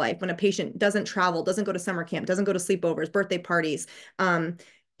quality of life, when a patient doesn't travel, doesn't go to summer camp, doesn't go to sleepovers, birthday parties,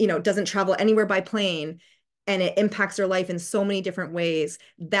 doesn't travel anywhere by plane, and it impacts their life in so many different ways,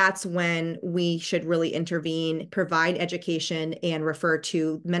 that's when we should really intervene, provide education, and refer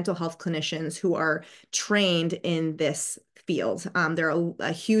to mental health clinicians who are trained in this field. There are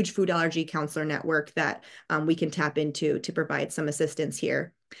a huge food allergy counselor network that we can tap into to provide some assistance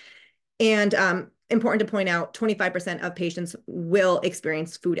here. And important to point out, 25% of patients will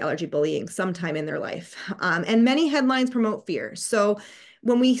experience food allergy bullying sometime in their life. And many headlines promote fear. So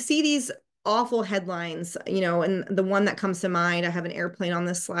when we see these awful headlines, and the one that comes to mind, I have an airplane on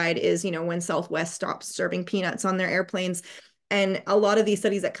this slide, is, when Southwest stops serving peanuts on their airplanes. And a lot of these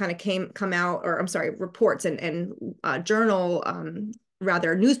studies that kind of come out, or I'm sorry, reports and journal,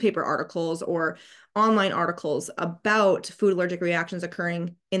 rather newspaper articles or online articles about food allergic reactions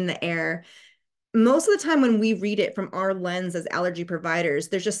occurring in the air. Most of the time when we read it from our lens as allergy providers,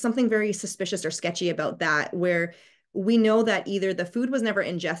 there's just something very suspicious or sketchy about that, where we know that either the food was never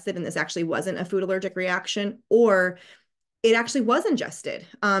ingested and this actually wasn't a food allergic reaction, or it actually was ingested.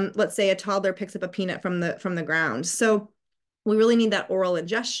 Let's say a toddler picks up a peanut from the ground. So we really need that oral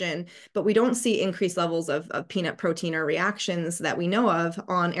ingestion, but we don't see increased levels of peanut protein or reactions that we know of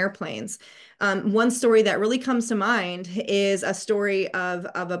on airplanes. One story that really comes to mind is a story of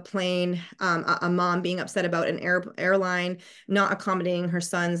a plane, a mom being upset about an airline not accommodating her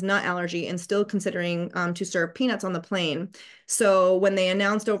son's nut allergy and still considering to serve peanuts on the plane. So when they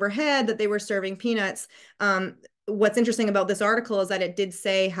announced overhead that they were serving peanuts, what's interesting about this article is that it did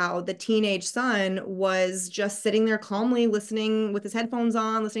say how the teenage son was just sitting there calmly listening with his headphones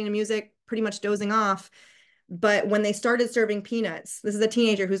on, listening to music, pretty much dozing off. But when they started serving peanuts, this is a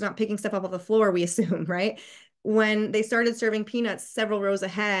teenager who's not picking stuff up off the floor, we assume, right? When they started serving peanuts several rows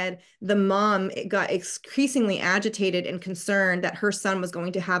ahead, the mom got increasingly agitated and concerned that her son was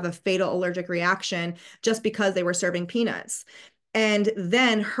going to have a fatal allergic reaction just because they were serving peanuts. And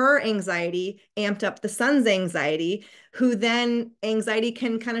then her anxiety amped up the son's anxiety, who then anxiety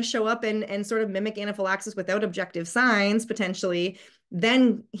can kind of show up and sort of mimic anaphylaxis without objective signs, potentially.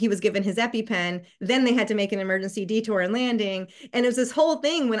 Then he was given his EpiPen. Then they had to make an emergency detour and landing. And it was this whole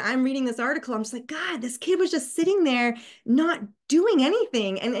thing. When I'm reading this article, I'm just like, God, this kid was just sitting there not doing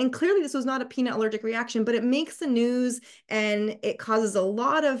anything. And clearly this was not a peanut allergic reaction, but it makes the news and it causes a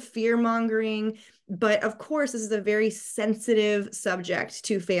lot of fear mongering. But of course, this is a very sensitive subject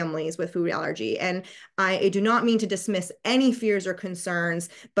to families with food allergy. And I do not mean to dismiss any fears or concerns,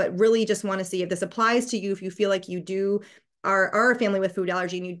 but really just want to see if this applies to you, if you feel like you are a family with food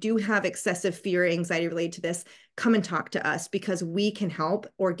allergy and you do have excessive fear, anxiety related to this, come and talk to us because we can help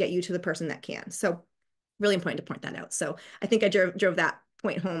or get you to the person that can. So really important to point that out. So I think I drove that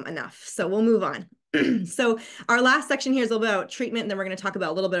point home enough. So we'll move on. So our last section here is a little bit about treatment, and then we're going to talk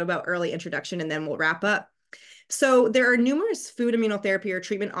about a little bit about early introduction, and then we'll wrap up. So there are numerous food immunotherapy or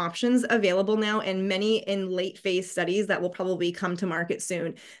treatment options available now, and many in late phase studies that will probably come to market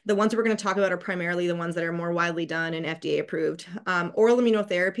soon. The ones we're going to talk about are primarily the ones that are more widely done and FDA approved. Oral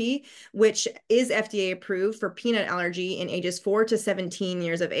immunotherapy, which is FDA approved for peanut allergy in ages 4 to 17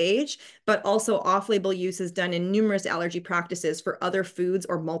 years of age, but also off-label use is done in numerous allergy practices for other foods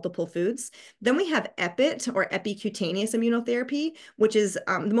or multiple foods. Then we have EPIT, or epicutaneous immunotherapy, which is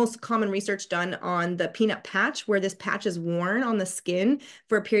the most common research done on the peanut patch, where this patch is worn on the skin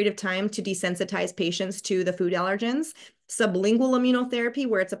for a period of time to desensitize patients to the food allergens. Sublingual immunotherapy,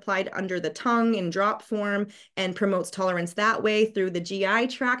 where it's applied under the tongue in drop form and promotes tolerance that way through the GI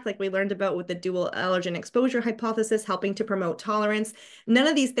tract, like we learned about with the dual allergen exposure hypothesis, helping to promote tolerance. None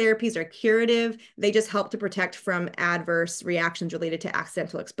of these therapies are curative. They just help to protect from adverse reactions related to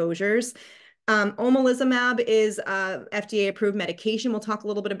accidental exposures. Omalizumab is a FDA-approved medication we'll talk a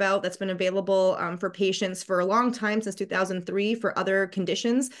little bit about that's been available for patients for a long time, since 2003, for other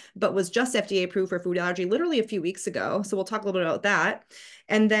conditions, but was just FDA-approved for food allergy literally a few weeks ago. So we'll talk a little bit about that.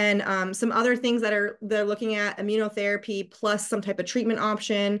 And then some other things they're looking at: immunotherapy plus some type of treatment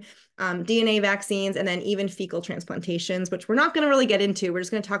option, DNA vaccines, and then even fecal transplantations, which we're not going to really get into. We're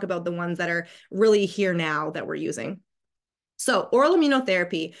just going to talk about the ones that are really here now that we're using. So oral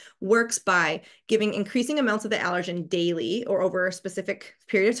immunotherapy works by giving increasing amounts of the allergen daily or over a specific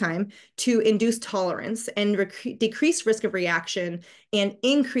period of time to induce tolerance and decrease risk of reaction and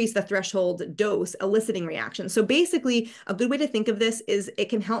increase the threshold dose eliciting reaction. So basically, a good way to think of this is it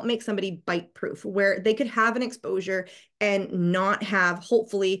can help make somebody bite-proof, where they could have an exposure and not have,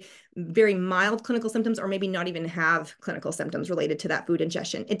 hopefully, very mild clinical symptoms, or maybe not even have clinical symptoms related to that food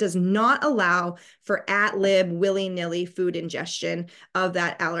ingestion. It does not allow for ad-lib, willy-nilly food ingestion of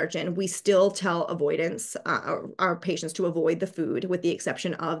that allergen. We still tell avoidance, our patients to avoid the food with the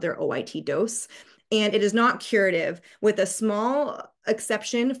exception of their OIT dose. And it is not curative, with a small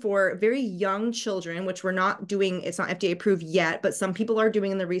exception for very young children, which we're not doing. It's not FDA approved yet, but some people are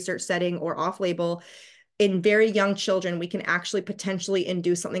doing in the research setting or off-label. In very young children, we can actually potentially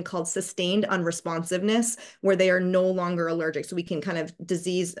induce something called sustained unresponsiveness, where they are no longer allergic. So we can kind of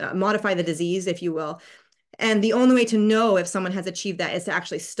modify the disease, if you will. And the only way to know if someone has achieved that is to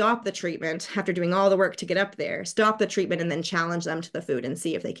actually stop the treatment after doing all the work to get up there, stop the treatment, and then challenge them to the food and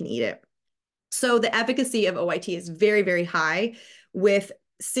see if they can eat it. So the efficacy of OIT is very, very high, with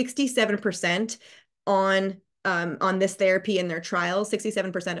 67% on this therapy in their trials.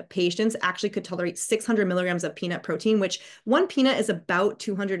 67% of patients actually could tolerate 600 milligrams of peanut protein, which one peanut is about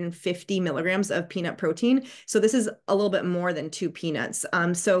 250 milligrams of peanut protein. So this is a little bit more than two peanuts.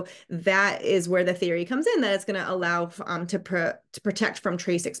 So that is where the theory comes in, that it's going to allow to protect from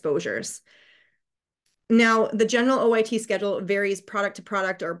trace exposures. Now, the general OIT schedule varies product to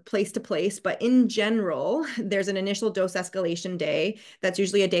product or place to place, but in general, there's an initial dose escalation day. That's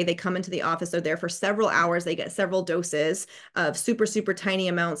usually a day they come into the office. They're there for several hours. They get several doses of super, super tiny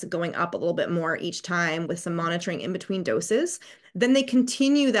amounts going up a little bit more each time with some monitoring in between doses. Then they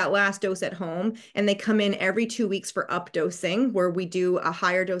continue that last dose at home, and they come in every 2 weeks for updosing, where we do a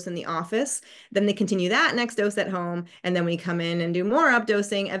higher dose in the office. Then they continue that next dose at home, and then we come in and do more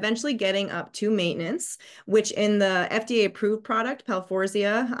updosing, eventually getting up to maintenance, which in the FDA-approved product,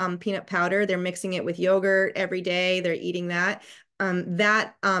 Palforzia peanut powder, they're mixing it with yogurt every day. They're eating that.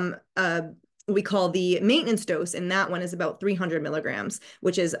 We call the maintenance dose, and that one is about 300 milligrams,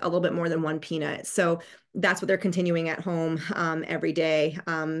 which is a little bit more than one peanut. So that's what they're continuing at home every day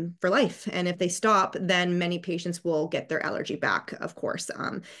for life. And if they stop, then many patients will get their allergy back, of course,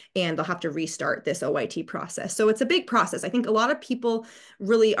 and they'll have to restart this OIT process. So it's a big process. I think a lot of people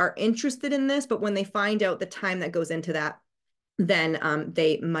really are interested in this, but when they find out the time that goes into that, then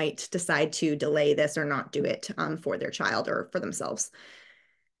they might decide to delay this or not do it for their child or for themselves.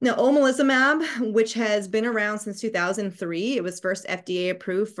 Now, omalizumab, which has been around since 2003, it was first FDA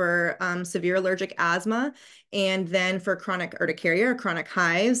approved for severe allergic asthma, and then for chronic urticaria or chronic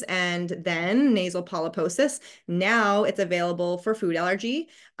hives, and then nasal polyposis. Now it's available for food allergy.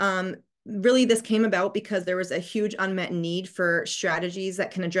 Really, this came about because there was a huge unmet need for strategies that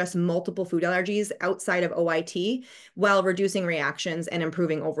can address multiple food allergies outside of OIT while reducing reactions and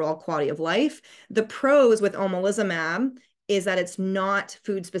improving overall quality of life. The pros with omalizumab is that it's not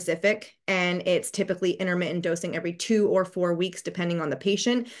food specific, and it's typically intermittent dosing every 2 or 4 weeks, depending on the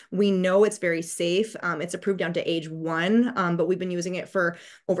patient. We know it's very safe. It's approved down to age 1, but we've been using it for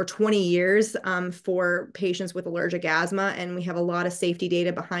over 20 years for patients with allergic asthma, and we have a lot of safety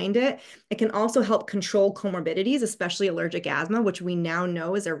data behind it. It can also help control comorbidities, especially allergic asthma, which we now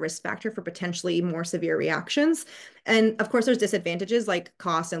know is a risk factor for potentially more severe reactions. And of course, there's disadvantages like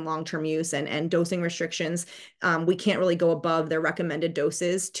cost and long-term use and dosing restrictions. We can't really go above their recommended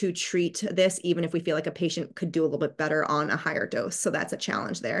doses to treat this, even if we feel like a patient could do a little bit better on a higher dose. So that's a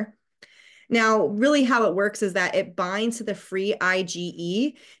challenge there. Now, really how it works is that it binds to the free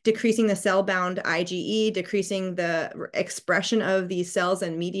IgE, decreasing the cell-bound IgE, decreasing the expression of these cells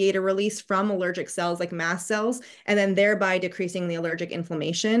and mediator release from allergic cells like mast cells, and then thereby decreasing the allergic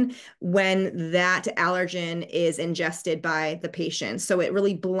inflammation when that allergen is ingested by the patient. So it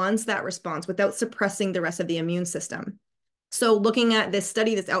really blunts that response without suppressing the rest of the immune system. So looking at this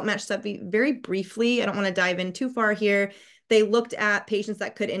study, this outmatch study, very briefly, I don't want to dive in too far here. They looked at patients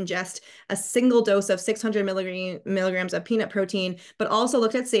that could ingest a single dose of 600 milligrams of peanut protein, but also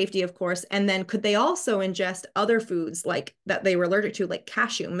looked at safety, of course. And then could they also ingest other foods like that they were allergic to, like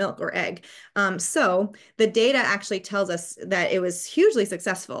cashew, milk, or egg? So the data actually tells us that it was hugely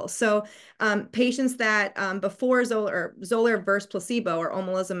successful. So patients that before Xolair versus placebo, or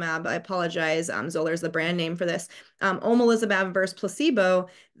omalizumab, I apologize, Xolair is the brand name for this, omalizumab versus placebo,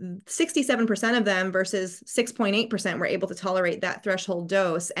 67% of them versus 6.8% were able to tolerate that threshold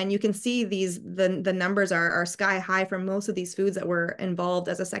dose. And you can see the numbers are sky high for most of these foods that were involved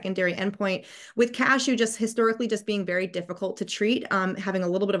as a secondary endpoint, with cashew just historically just being very difficult to treat, having a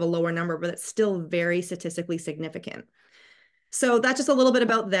little bit of a lower number, but it's still very statistically significant. So that's just a little bit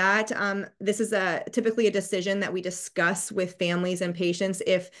about that. This is typically a decision that we discuss with families and patients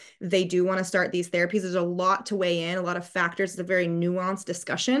if they do want to start these therapies. There's a lot to weigh in, a lot of factors. It's a very nuanced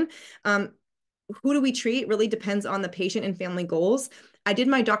discussion. Who do we treat really depends on the patient and family goals. I did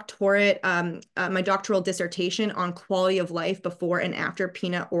my doctorate, my doctoral dissertation on quality of life before and after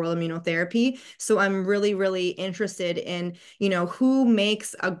peanut oral immunotherapy. So I'm really, really interested in, who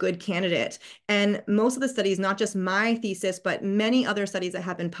makes a good candidate. And most of the studies, not just my thesis, but many other studies that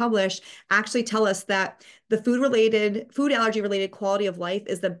have been published, actually tell us that the food allergy related quality of life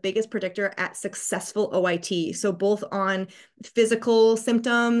is the biggest predictor at successful OIT. So both on physical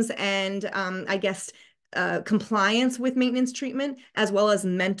symptoms and I guess compliance with maintenance treatment, as well as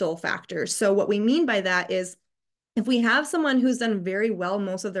mental factors. So what we mean by that is, if we have someone who's done very well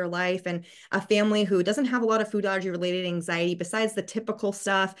most of their life and a family who doesn't have a lot of food allergy related anxiety besides the typical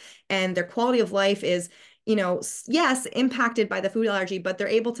stuff, and their quality of life is, yes, impacted by the food allergy, but they're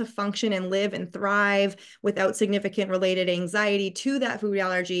able to function and live and thrive without significant related anxiety to that food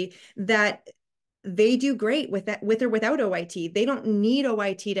allergy, that They do great with that, with or without OIT. They don't need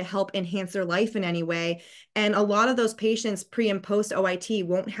OIT to help enhance their life in any way. And a lot of those patients pre and post OIT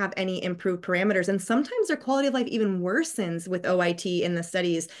won't have any improved parameters. And sometimes their quality of life even worsens with OIT in the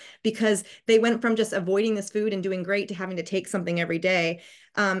studies because they went from just avoiding this food and doing great to having to take something every day.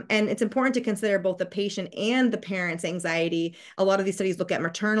 And it's important to consider both the patient and the parent's anxiety. A lot of these studies look at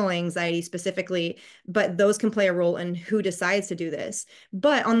maternal anxiety specifically, but those can play a role in who decides to do this.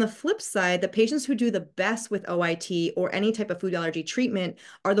 But on the flip side, the patients who do the best with OIT or any type of food allergy treatment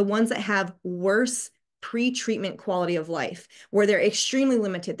are the ones that have worse pre-treatment quality of life, where they're extremely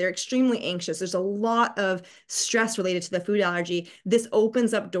limited, they're extremely anxious, there's a lot of stress related to the food allergy. This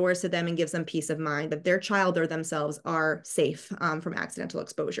opens up doors to them and gives them peace of mind that their child or themselves are safe from accidental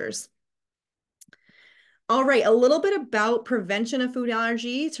exposures. All right, a little bit about prevention of food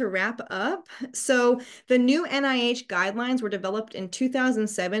allergy to wrap up. So the new NIH guidelines were developed in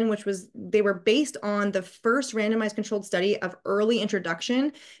 2007, they were based on the first randomized controlled study of early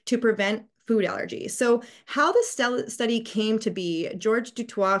introduction to prevent food allergies. So how the study came to be, George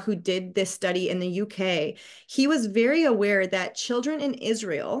Dutoit, who did this study in the UK, he was very aware that children in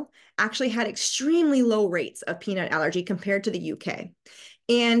Israel actually had extremely low rates of peanut allergy compared to the UK.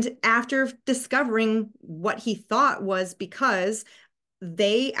 And after discovering what he thought was because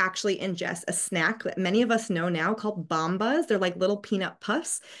they actually ingest a snack that many of us know now called bombas. They're like little peanut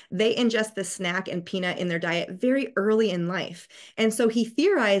puffs. They ingest the snack and peanut in their diet very early in life. And so he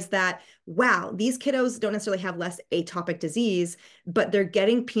theorized that, wow, these kiddos don't necessarily have less atopic disease, but they're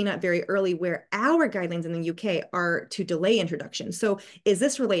getting peanut very early, where our guidelines in the UK are to delay introduction. So is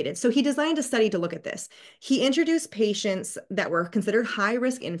this related? So he designed a study to look at this. He introduced patients that were considered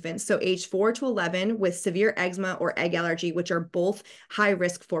high-risk infants, so age 4 to 11 with severe eczema or egg allergy, which are both high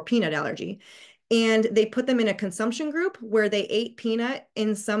risk for peanut allergy. And they put them in a consumption group where they ate peanut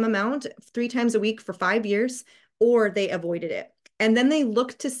in some amount 3 times a week for 5 years, or they avoided it. And then they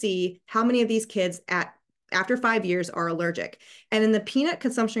looked to see how many of these kids after 5 years are allergic. And in the peanut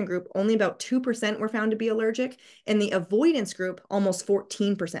consumption group, only about 2% were found to be allergic. In the avoidance group, almost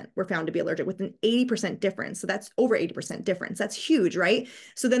 14% were found to be allergic, with an 80% difference. So that's over 80% difference. That's huge, right?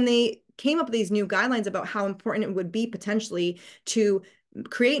 So then they came up with these new guidelines about how important it would be potentially to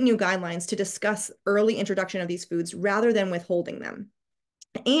create new guidelines to discuss early introduction of these foods rather than withholding them.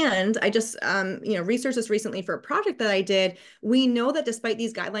 And I just, researched this recently for a project that I did. We know that despite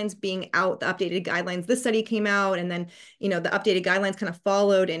these guidelines being out, the updated guidelines, this study came out, and then, the updated guidelines kind of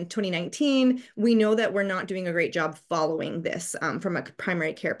followed in 2019. We know that we're not doing a great job following this from a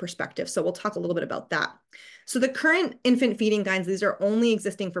primary care perspective. So we'll talk a little bit about that. So the current infant feeding guides, these are only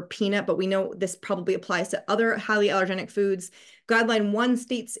existing for peanut, but we know this probably applies to other highly allergenic foods. Guideline 1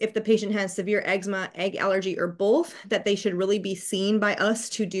 states if the patient has severe eczema, egg allergy, or both, that they should really be seen by us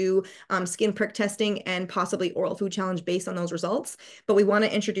to do skin prick testing and possibly oral food challenge based on those results. But we want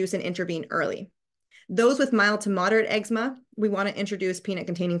to introduce and intervene early. Those with mild to moderate eczema, we want to introduce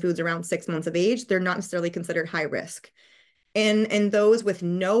peanut-containing foods around 6 months of age. They're not necessarily considered high risk. And those with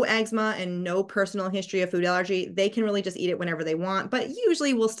no eczema and no personal history of food allergy, they can really just eat it whenever they want, but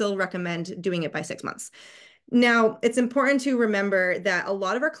usually we'll still recommend doing it by 6 months. Now, it's important to remember that a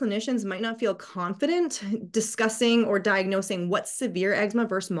lot of our clinicians might not feel confident discussing or diagnosing what's severe eczema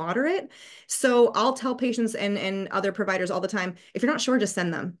versus moderate. So I'll tell patients and other providers all the time, if you're not sure, just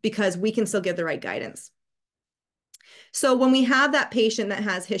send them, because we can still give the right guidance. So when we have that patient that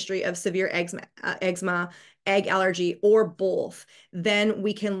has history of severe eczema, egg allergy, or both, then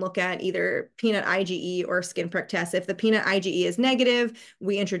we can look at either peanut IgE or skin prick test. If the peanut IgE is negative,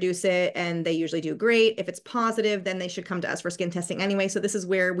 we introduce it and they usually do great. If it's positive, then they should come to us for skin testing anyway. So this is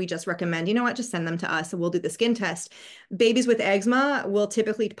where we just recommend, just send them to us and we'll do the skin test. Babies with eczema will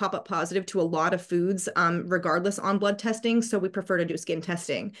typically pop up positive to a lot of foods, regardless on blood testing. So we prefer to do skin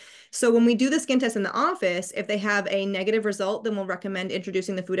testing. So when we do the skin test in the office, if they have a negative result, then we'll recommend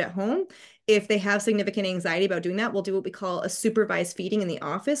introducing the food at home. If they have significant anxiety about doing that, we'll do what we call a supervised feeding in the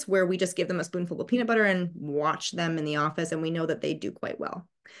office, where we just give them a spoonful of peanut butter and watch them in the office, and we know that they do quite well.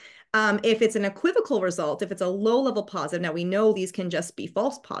 If it's an equivocal result, if it's a low-level positive, now we know these can just be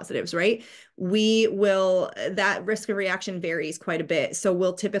false positives, right? That risk of reaction varies quite a bit. So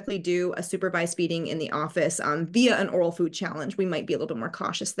we'll typically do a supervised feeding in the office via an oral food challenge. We might be a little bit more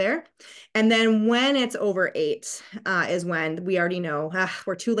cautious there. And then when it's over 8 is when we already know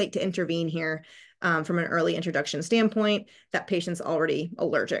we're too late to intervene here from an early introduction standpoint. That patient's already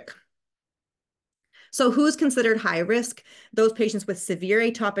allergic. So who's considered high risk? Those patients with severe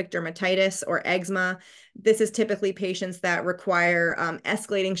atopic dermatitis or eczema. This is typically patients that require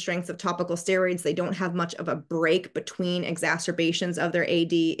escalating strengths of topical steroids. They don't have much of a break between exacerbations of their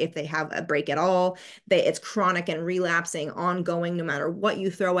AD, if they have a break at all. It's chronic and relapsing, ongoing, no matter what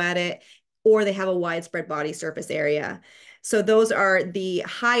you throw at it, or they have a widespread body surface area. So those are the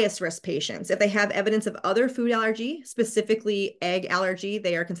highest risk patients. If they have evidence of other food allergy, specifically egg allergy,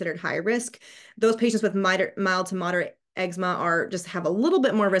 they are considered high risk. Those patients with mild to moderate eczema are just have a little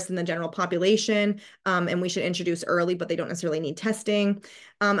bit more risk than the general population, and we should introduce early, but they don't necessarily need testing.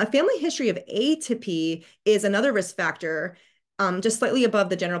 A family history of atopy is another risk factor, just slightly above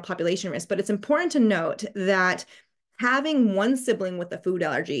the general population risk, but it's important to note that having one sibling with a food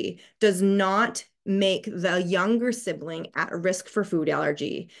allergy does not make the younger sibling at risk for food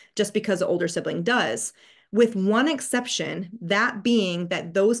allergy just because the older sibling does. With one exception, that being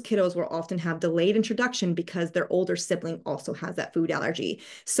that those kiddos will often have delayed introduction because their older sibling also has that food allergy.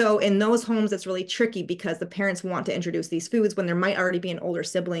 So in those homes, it's really tricky because the parents want to introduce these foods when there might already be an older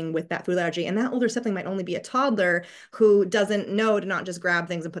sibling with that food allergy. And that older sibling might only be a toddler who doesn't know to not just grab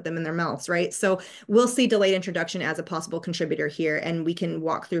things and put them in their mouths, right? So we'll see delayed introduction as a possible contributor here, and we can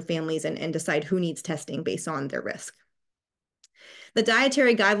walk through families and decide who needs testing based on their risk. The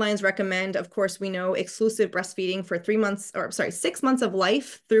dietary guidelines recommend, of course, we know exclusive breastfeeding for 6 months of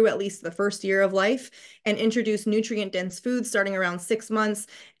life through at least the first year of life, and introduce nutrient-dense foods starting around 6 months,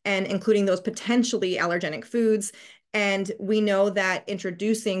 and including those potentially allergenic foods. And we know that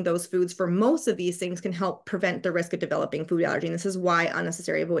introducing those foods for most of these things can help prevent the risk of developing food allergy. And this is why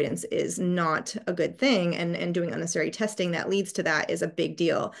unnecessary avoidance is not a good thing. And doing unnecessary testing that leads to that is a big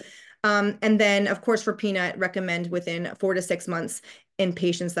deal. And then, of course, for peanut, recommend within 4 to 6 months in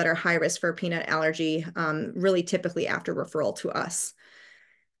patients that are high risk for peanut allergy, really typically after referral to us.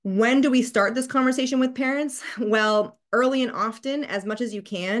 When do we start this conversation with parents? Well, early and often, as much as you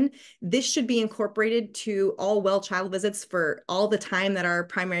can. This should be incorporated to all well child visits for all the time that our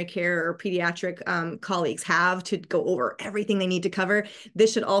primary care or pediatric colleagues have to go over everything they need to cover.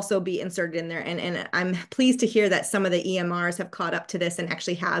 This should also be inserted in there. And I'm pleased to hear that some of the EMRs have caught up to this and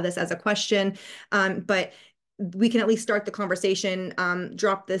actually have this as a question. But we can at least start the conversation,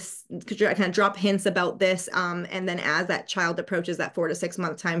 drop hints about this. And then as that child approaches that 4 to 6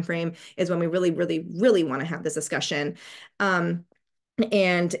 month time frame is when we really, really, really want to have this discussion. And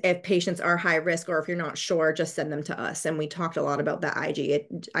if patients are high risk, or if you're not sure, just send them to us. And we talked a lot about that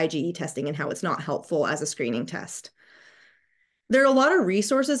IgE testing and how it's not helpful as a screening test. There are a lot of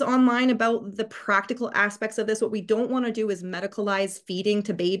resources online about the practical aspects of this. What we don't want to do is medicalize feeding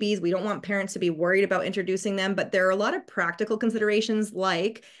to babies. We don't want parents to be worried about introducing them, but there are a lot of practical considerations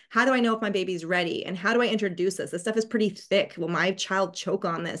like, how do I know if my baby's ready? And how do I introduce this? This stuff is pretty thick. Will my child choke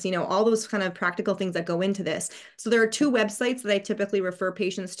on this? You know, all those kind of practical things that go into this. So there are 2 websites that I typically refer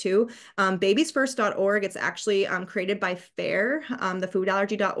patients to. Babiesfirst.org. It's actually created by FAIR, the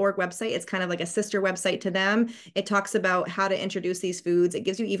foodallergy.org website. It's kind of like a sister website to them. It talks about how to introduce these foods. It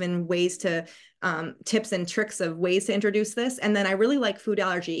gives you even ways to tips and tricks of ways to introduce this. And then I really like Food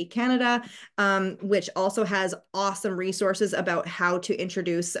Allergy Canada, which also has awesome resources about how to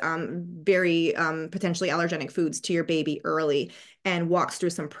introduce very potentially allergenic foods to your baby early, and walks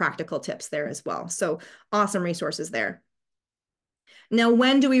through some practical tips there as well. So awesome resources there. Now,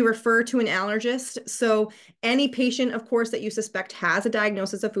 when do we refer to an allergist? So any patient, of course, that you suspect has a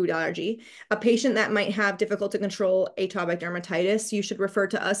diagnosis of food allergy, a patient that might have difficult to control atopic dermatitis, you should refer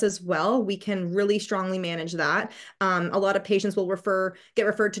to us as well. We can really strongly manage that. A lot of patients will get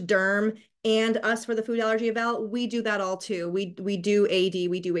referred to derm and us for the food allergy eval. We do that all too. We do AD,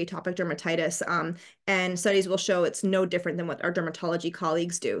 we do atopic dermatitis, and studies will show it's no different than what our dermatology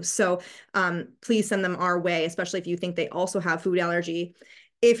colleagues do. So please send them our way, especially if you think they also have food allergy.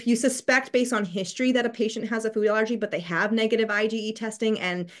 If you suspect based on history that a patient has a food allergy, but they have negative IgE testing,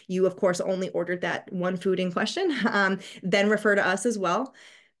 and you, of course, only ordered that one food in question, then refer to us as well.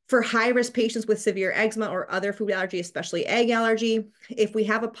 For high-risk patients with severe eczema or other food allergy, especially egg allergy, if we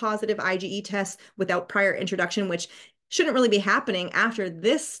have a positive IgE test without prior introduction, which shouldn't really be happening after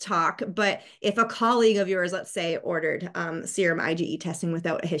this talk, but if a colleague of yours, let's say, ordered serum IgE testing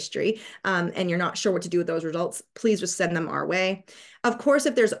without a history, and you're not sure what to do with those results, please just send them our way. Of course,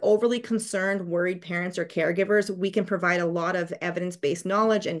 if there's overly concerned, worried parents or caregivers, we can provide a lot of evidence-based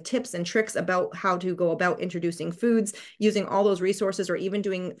knowledge and tips and tricks about how to go about introducing foods, using all those resources, or even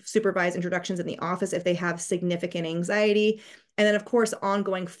doing supervised introductions in the office if they have significant anxiety. And then, of course,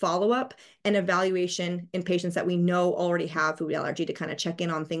 ongoing follow-up and evaluation in patients that we know already have food allergy to kind of check in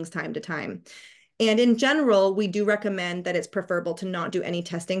on things time to time. And in general, we do recommend that it's preferable to not do any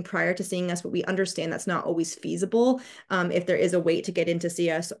testing prior to seeing us, but we understand that's not always feasible if there is a wait to get in to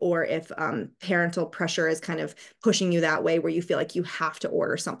see us, or if parental pressure is kind of pushing you that way where you feel like you have to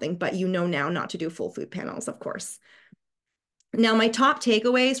order something, but you know now not to do full food panels, of course. Now, my top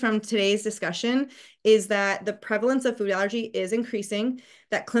takeaways from today's discussion is that the prevalence of food allergy is increasing,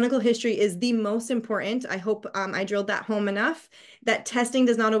 that clinical history is the most important. I hope I drilled that home enough, that testing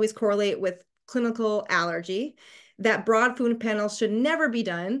does not always correlate with clinical allergy, that broad food panels should never be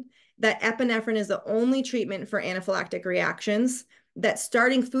done, that epinephrine is the only treatment for anaphylactic reactions, that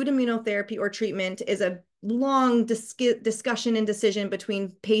starting food immunotherapy or treatment is a long discussion and decision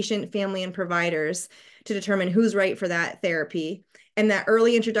between patient, family, and providers to determine who's right for that therapy, and that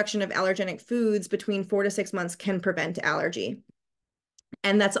early introduction of allergenic foods between 4 to 6 months can prevent allergy.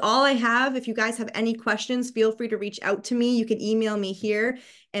 And that's all I have. If you guys have any questions, feel free to reach out to me. You can email me here,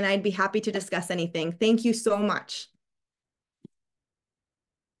 and I'd be happy to discuss anything. Thank you so much.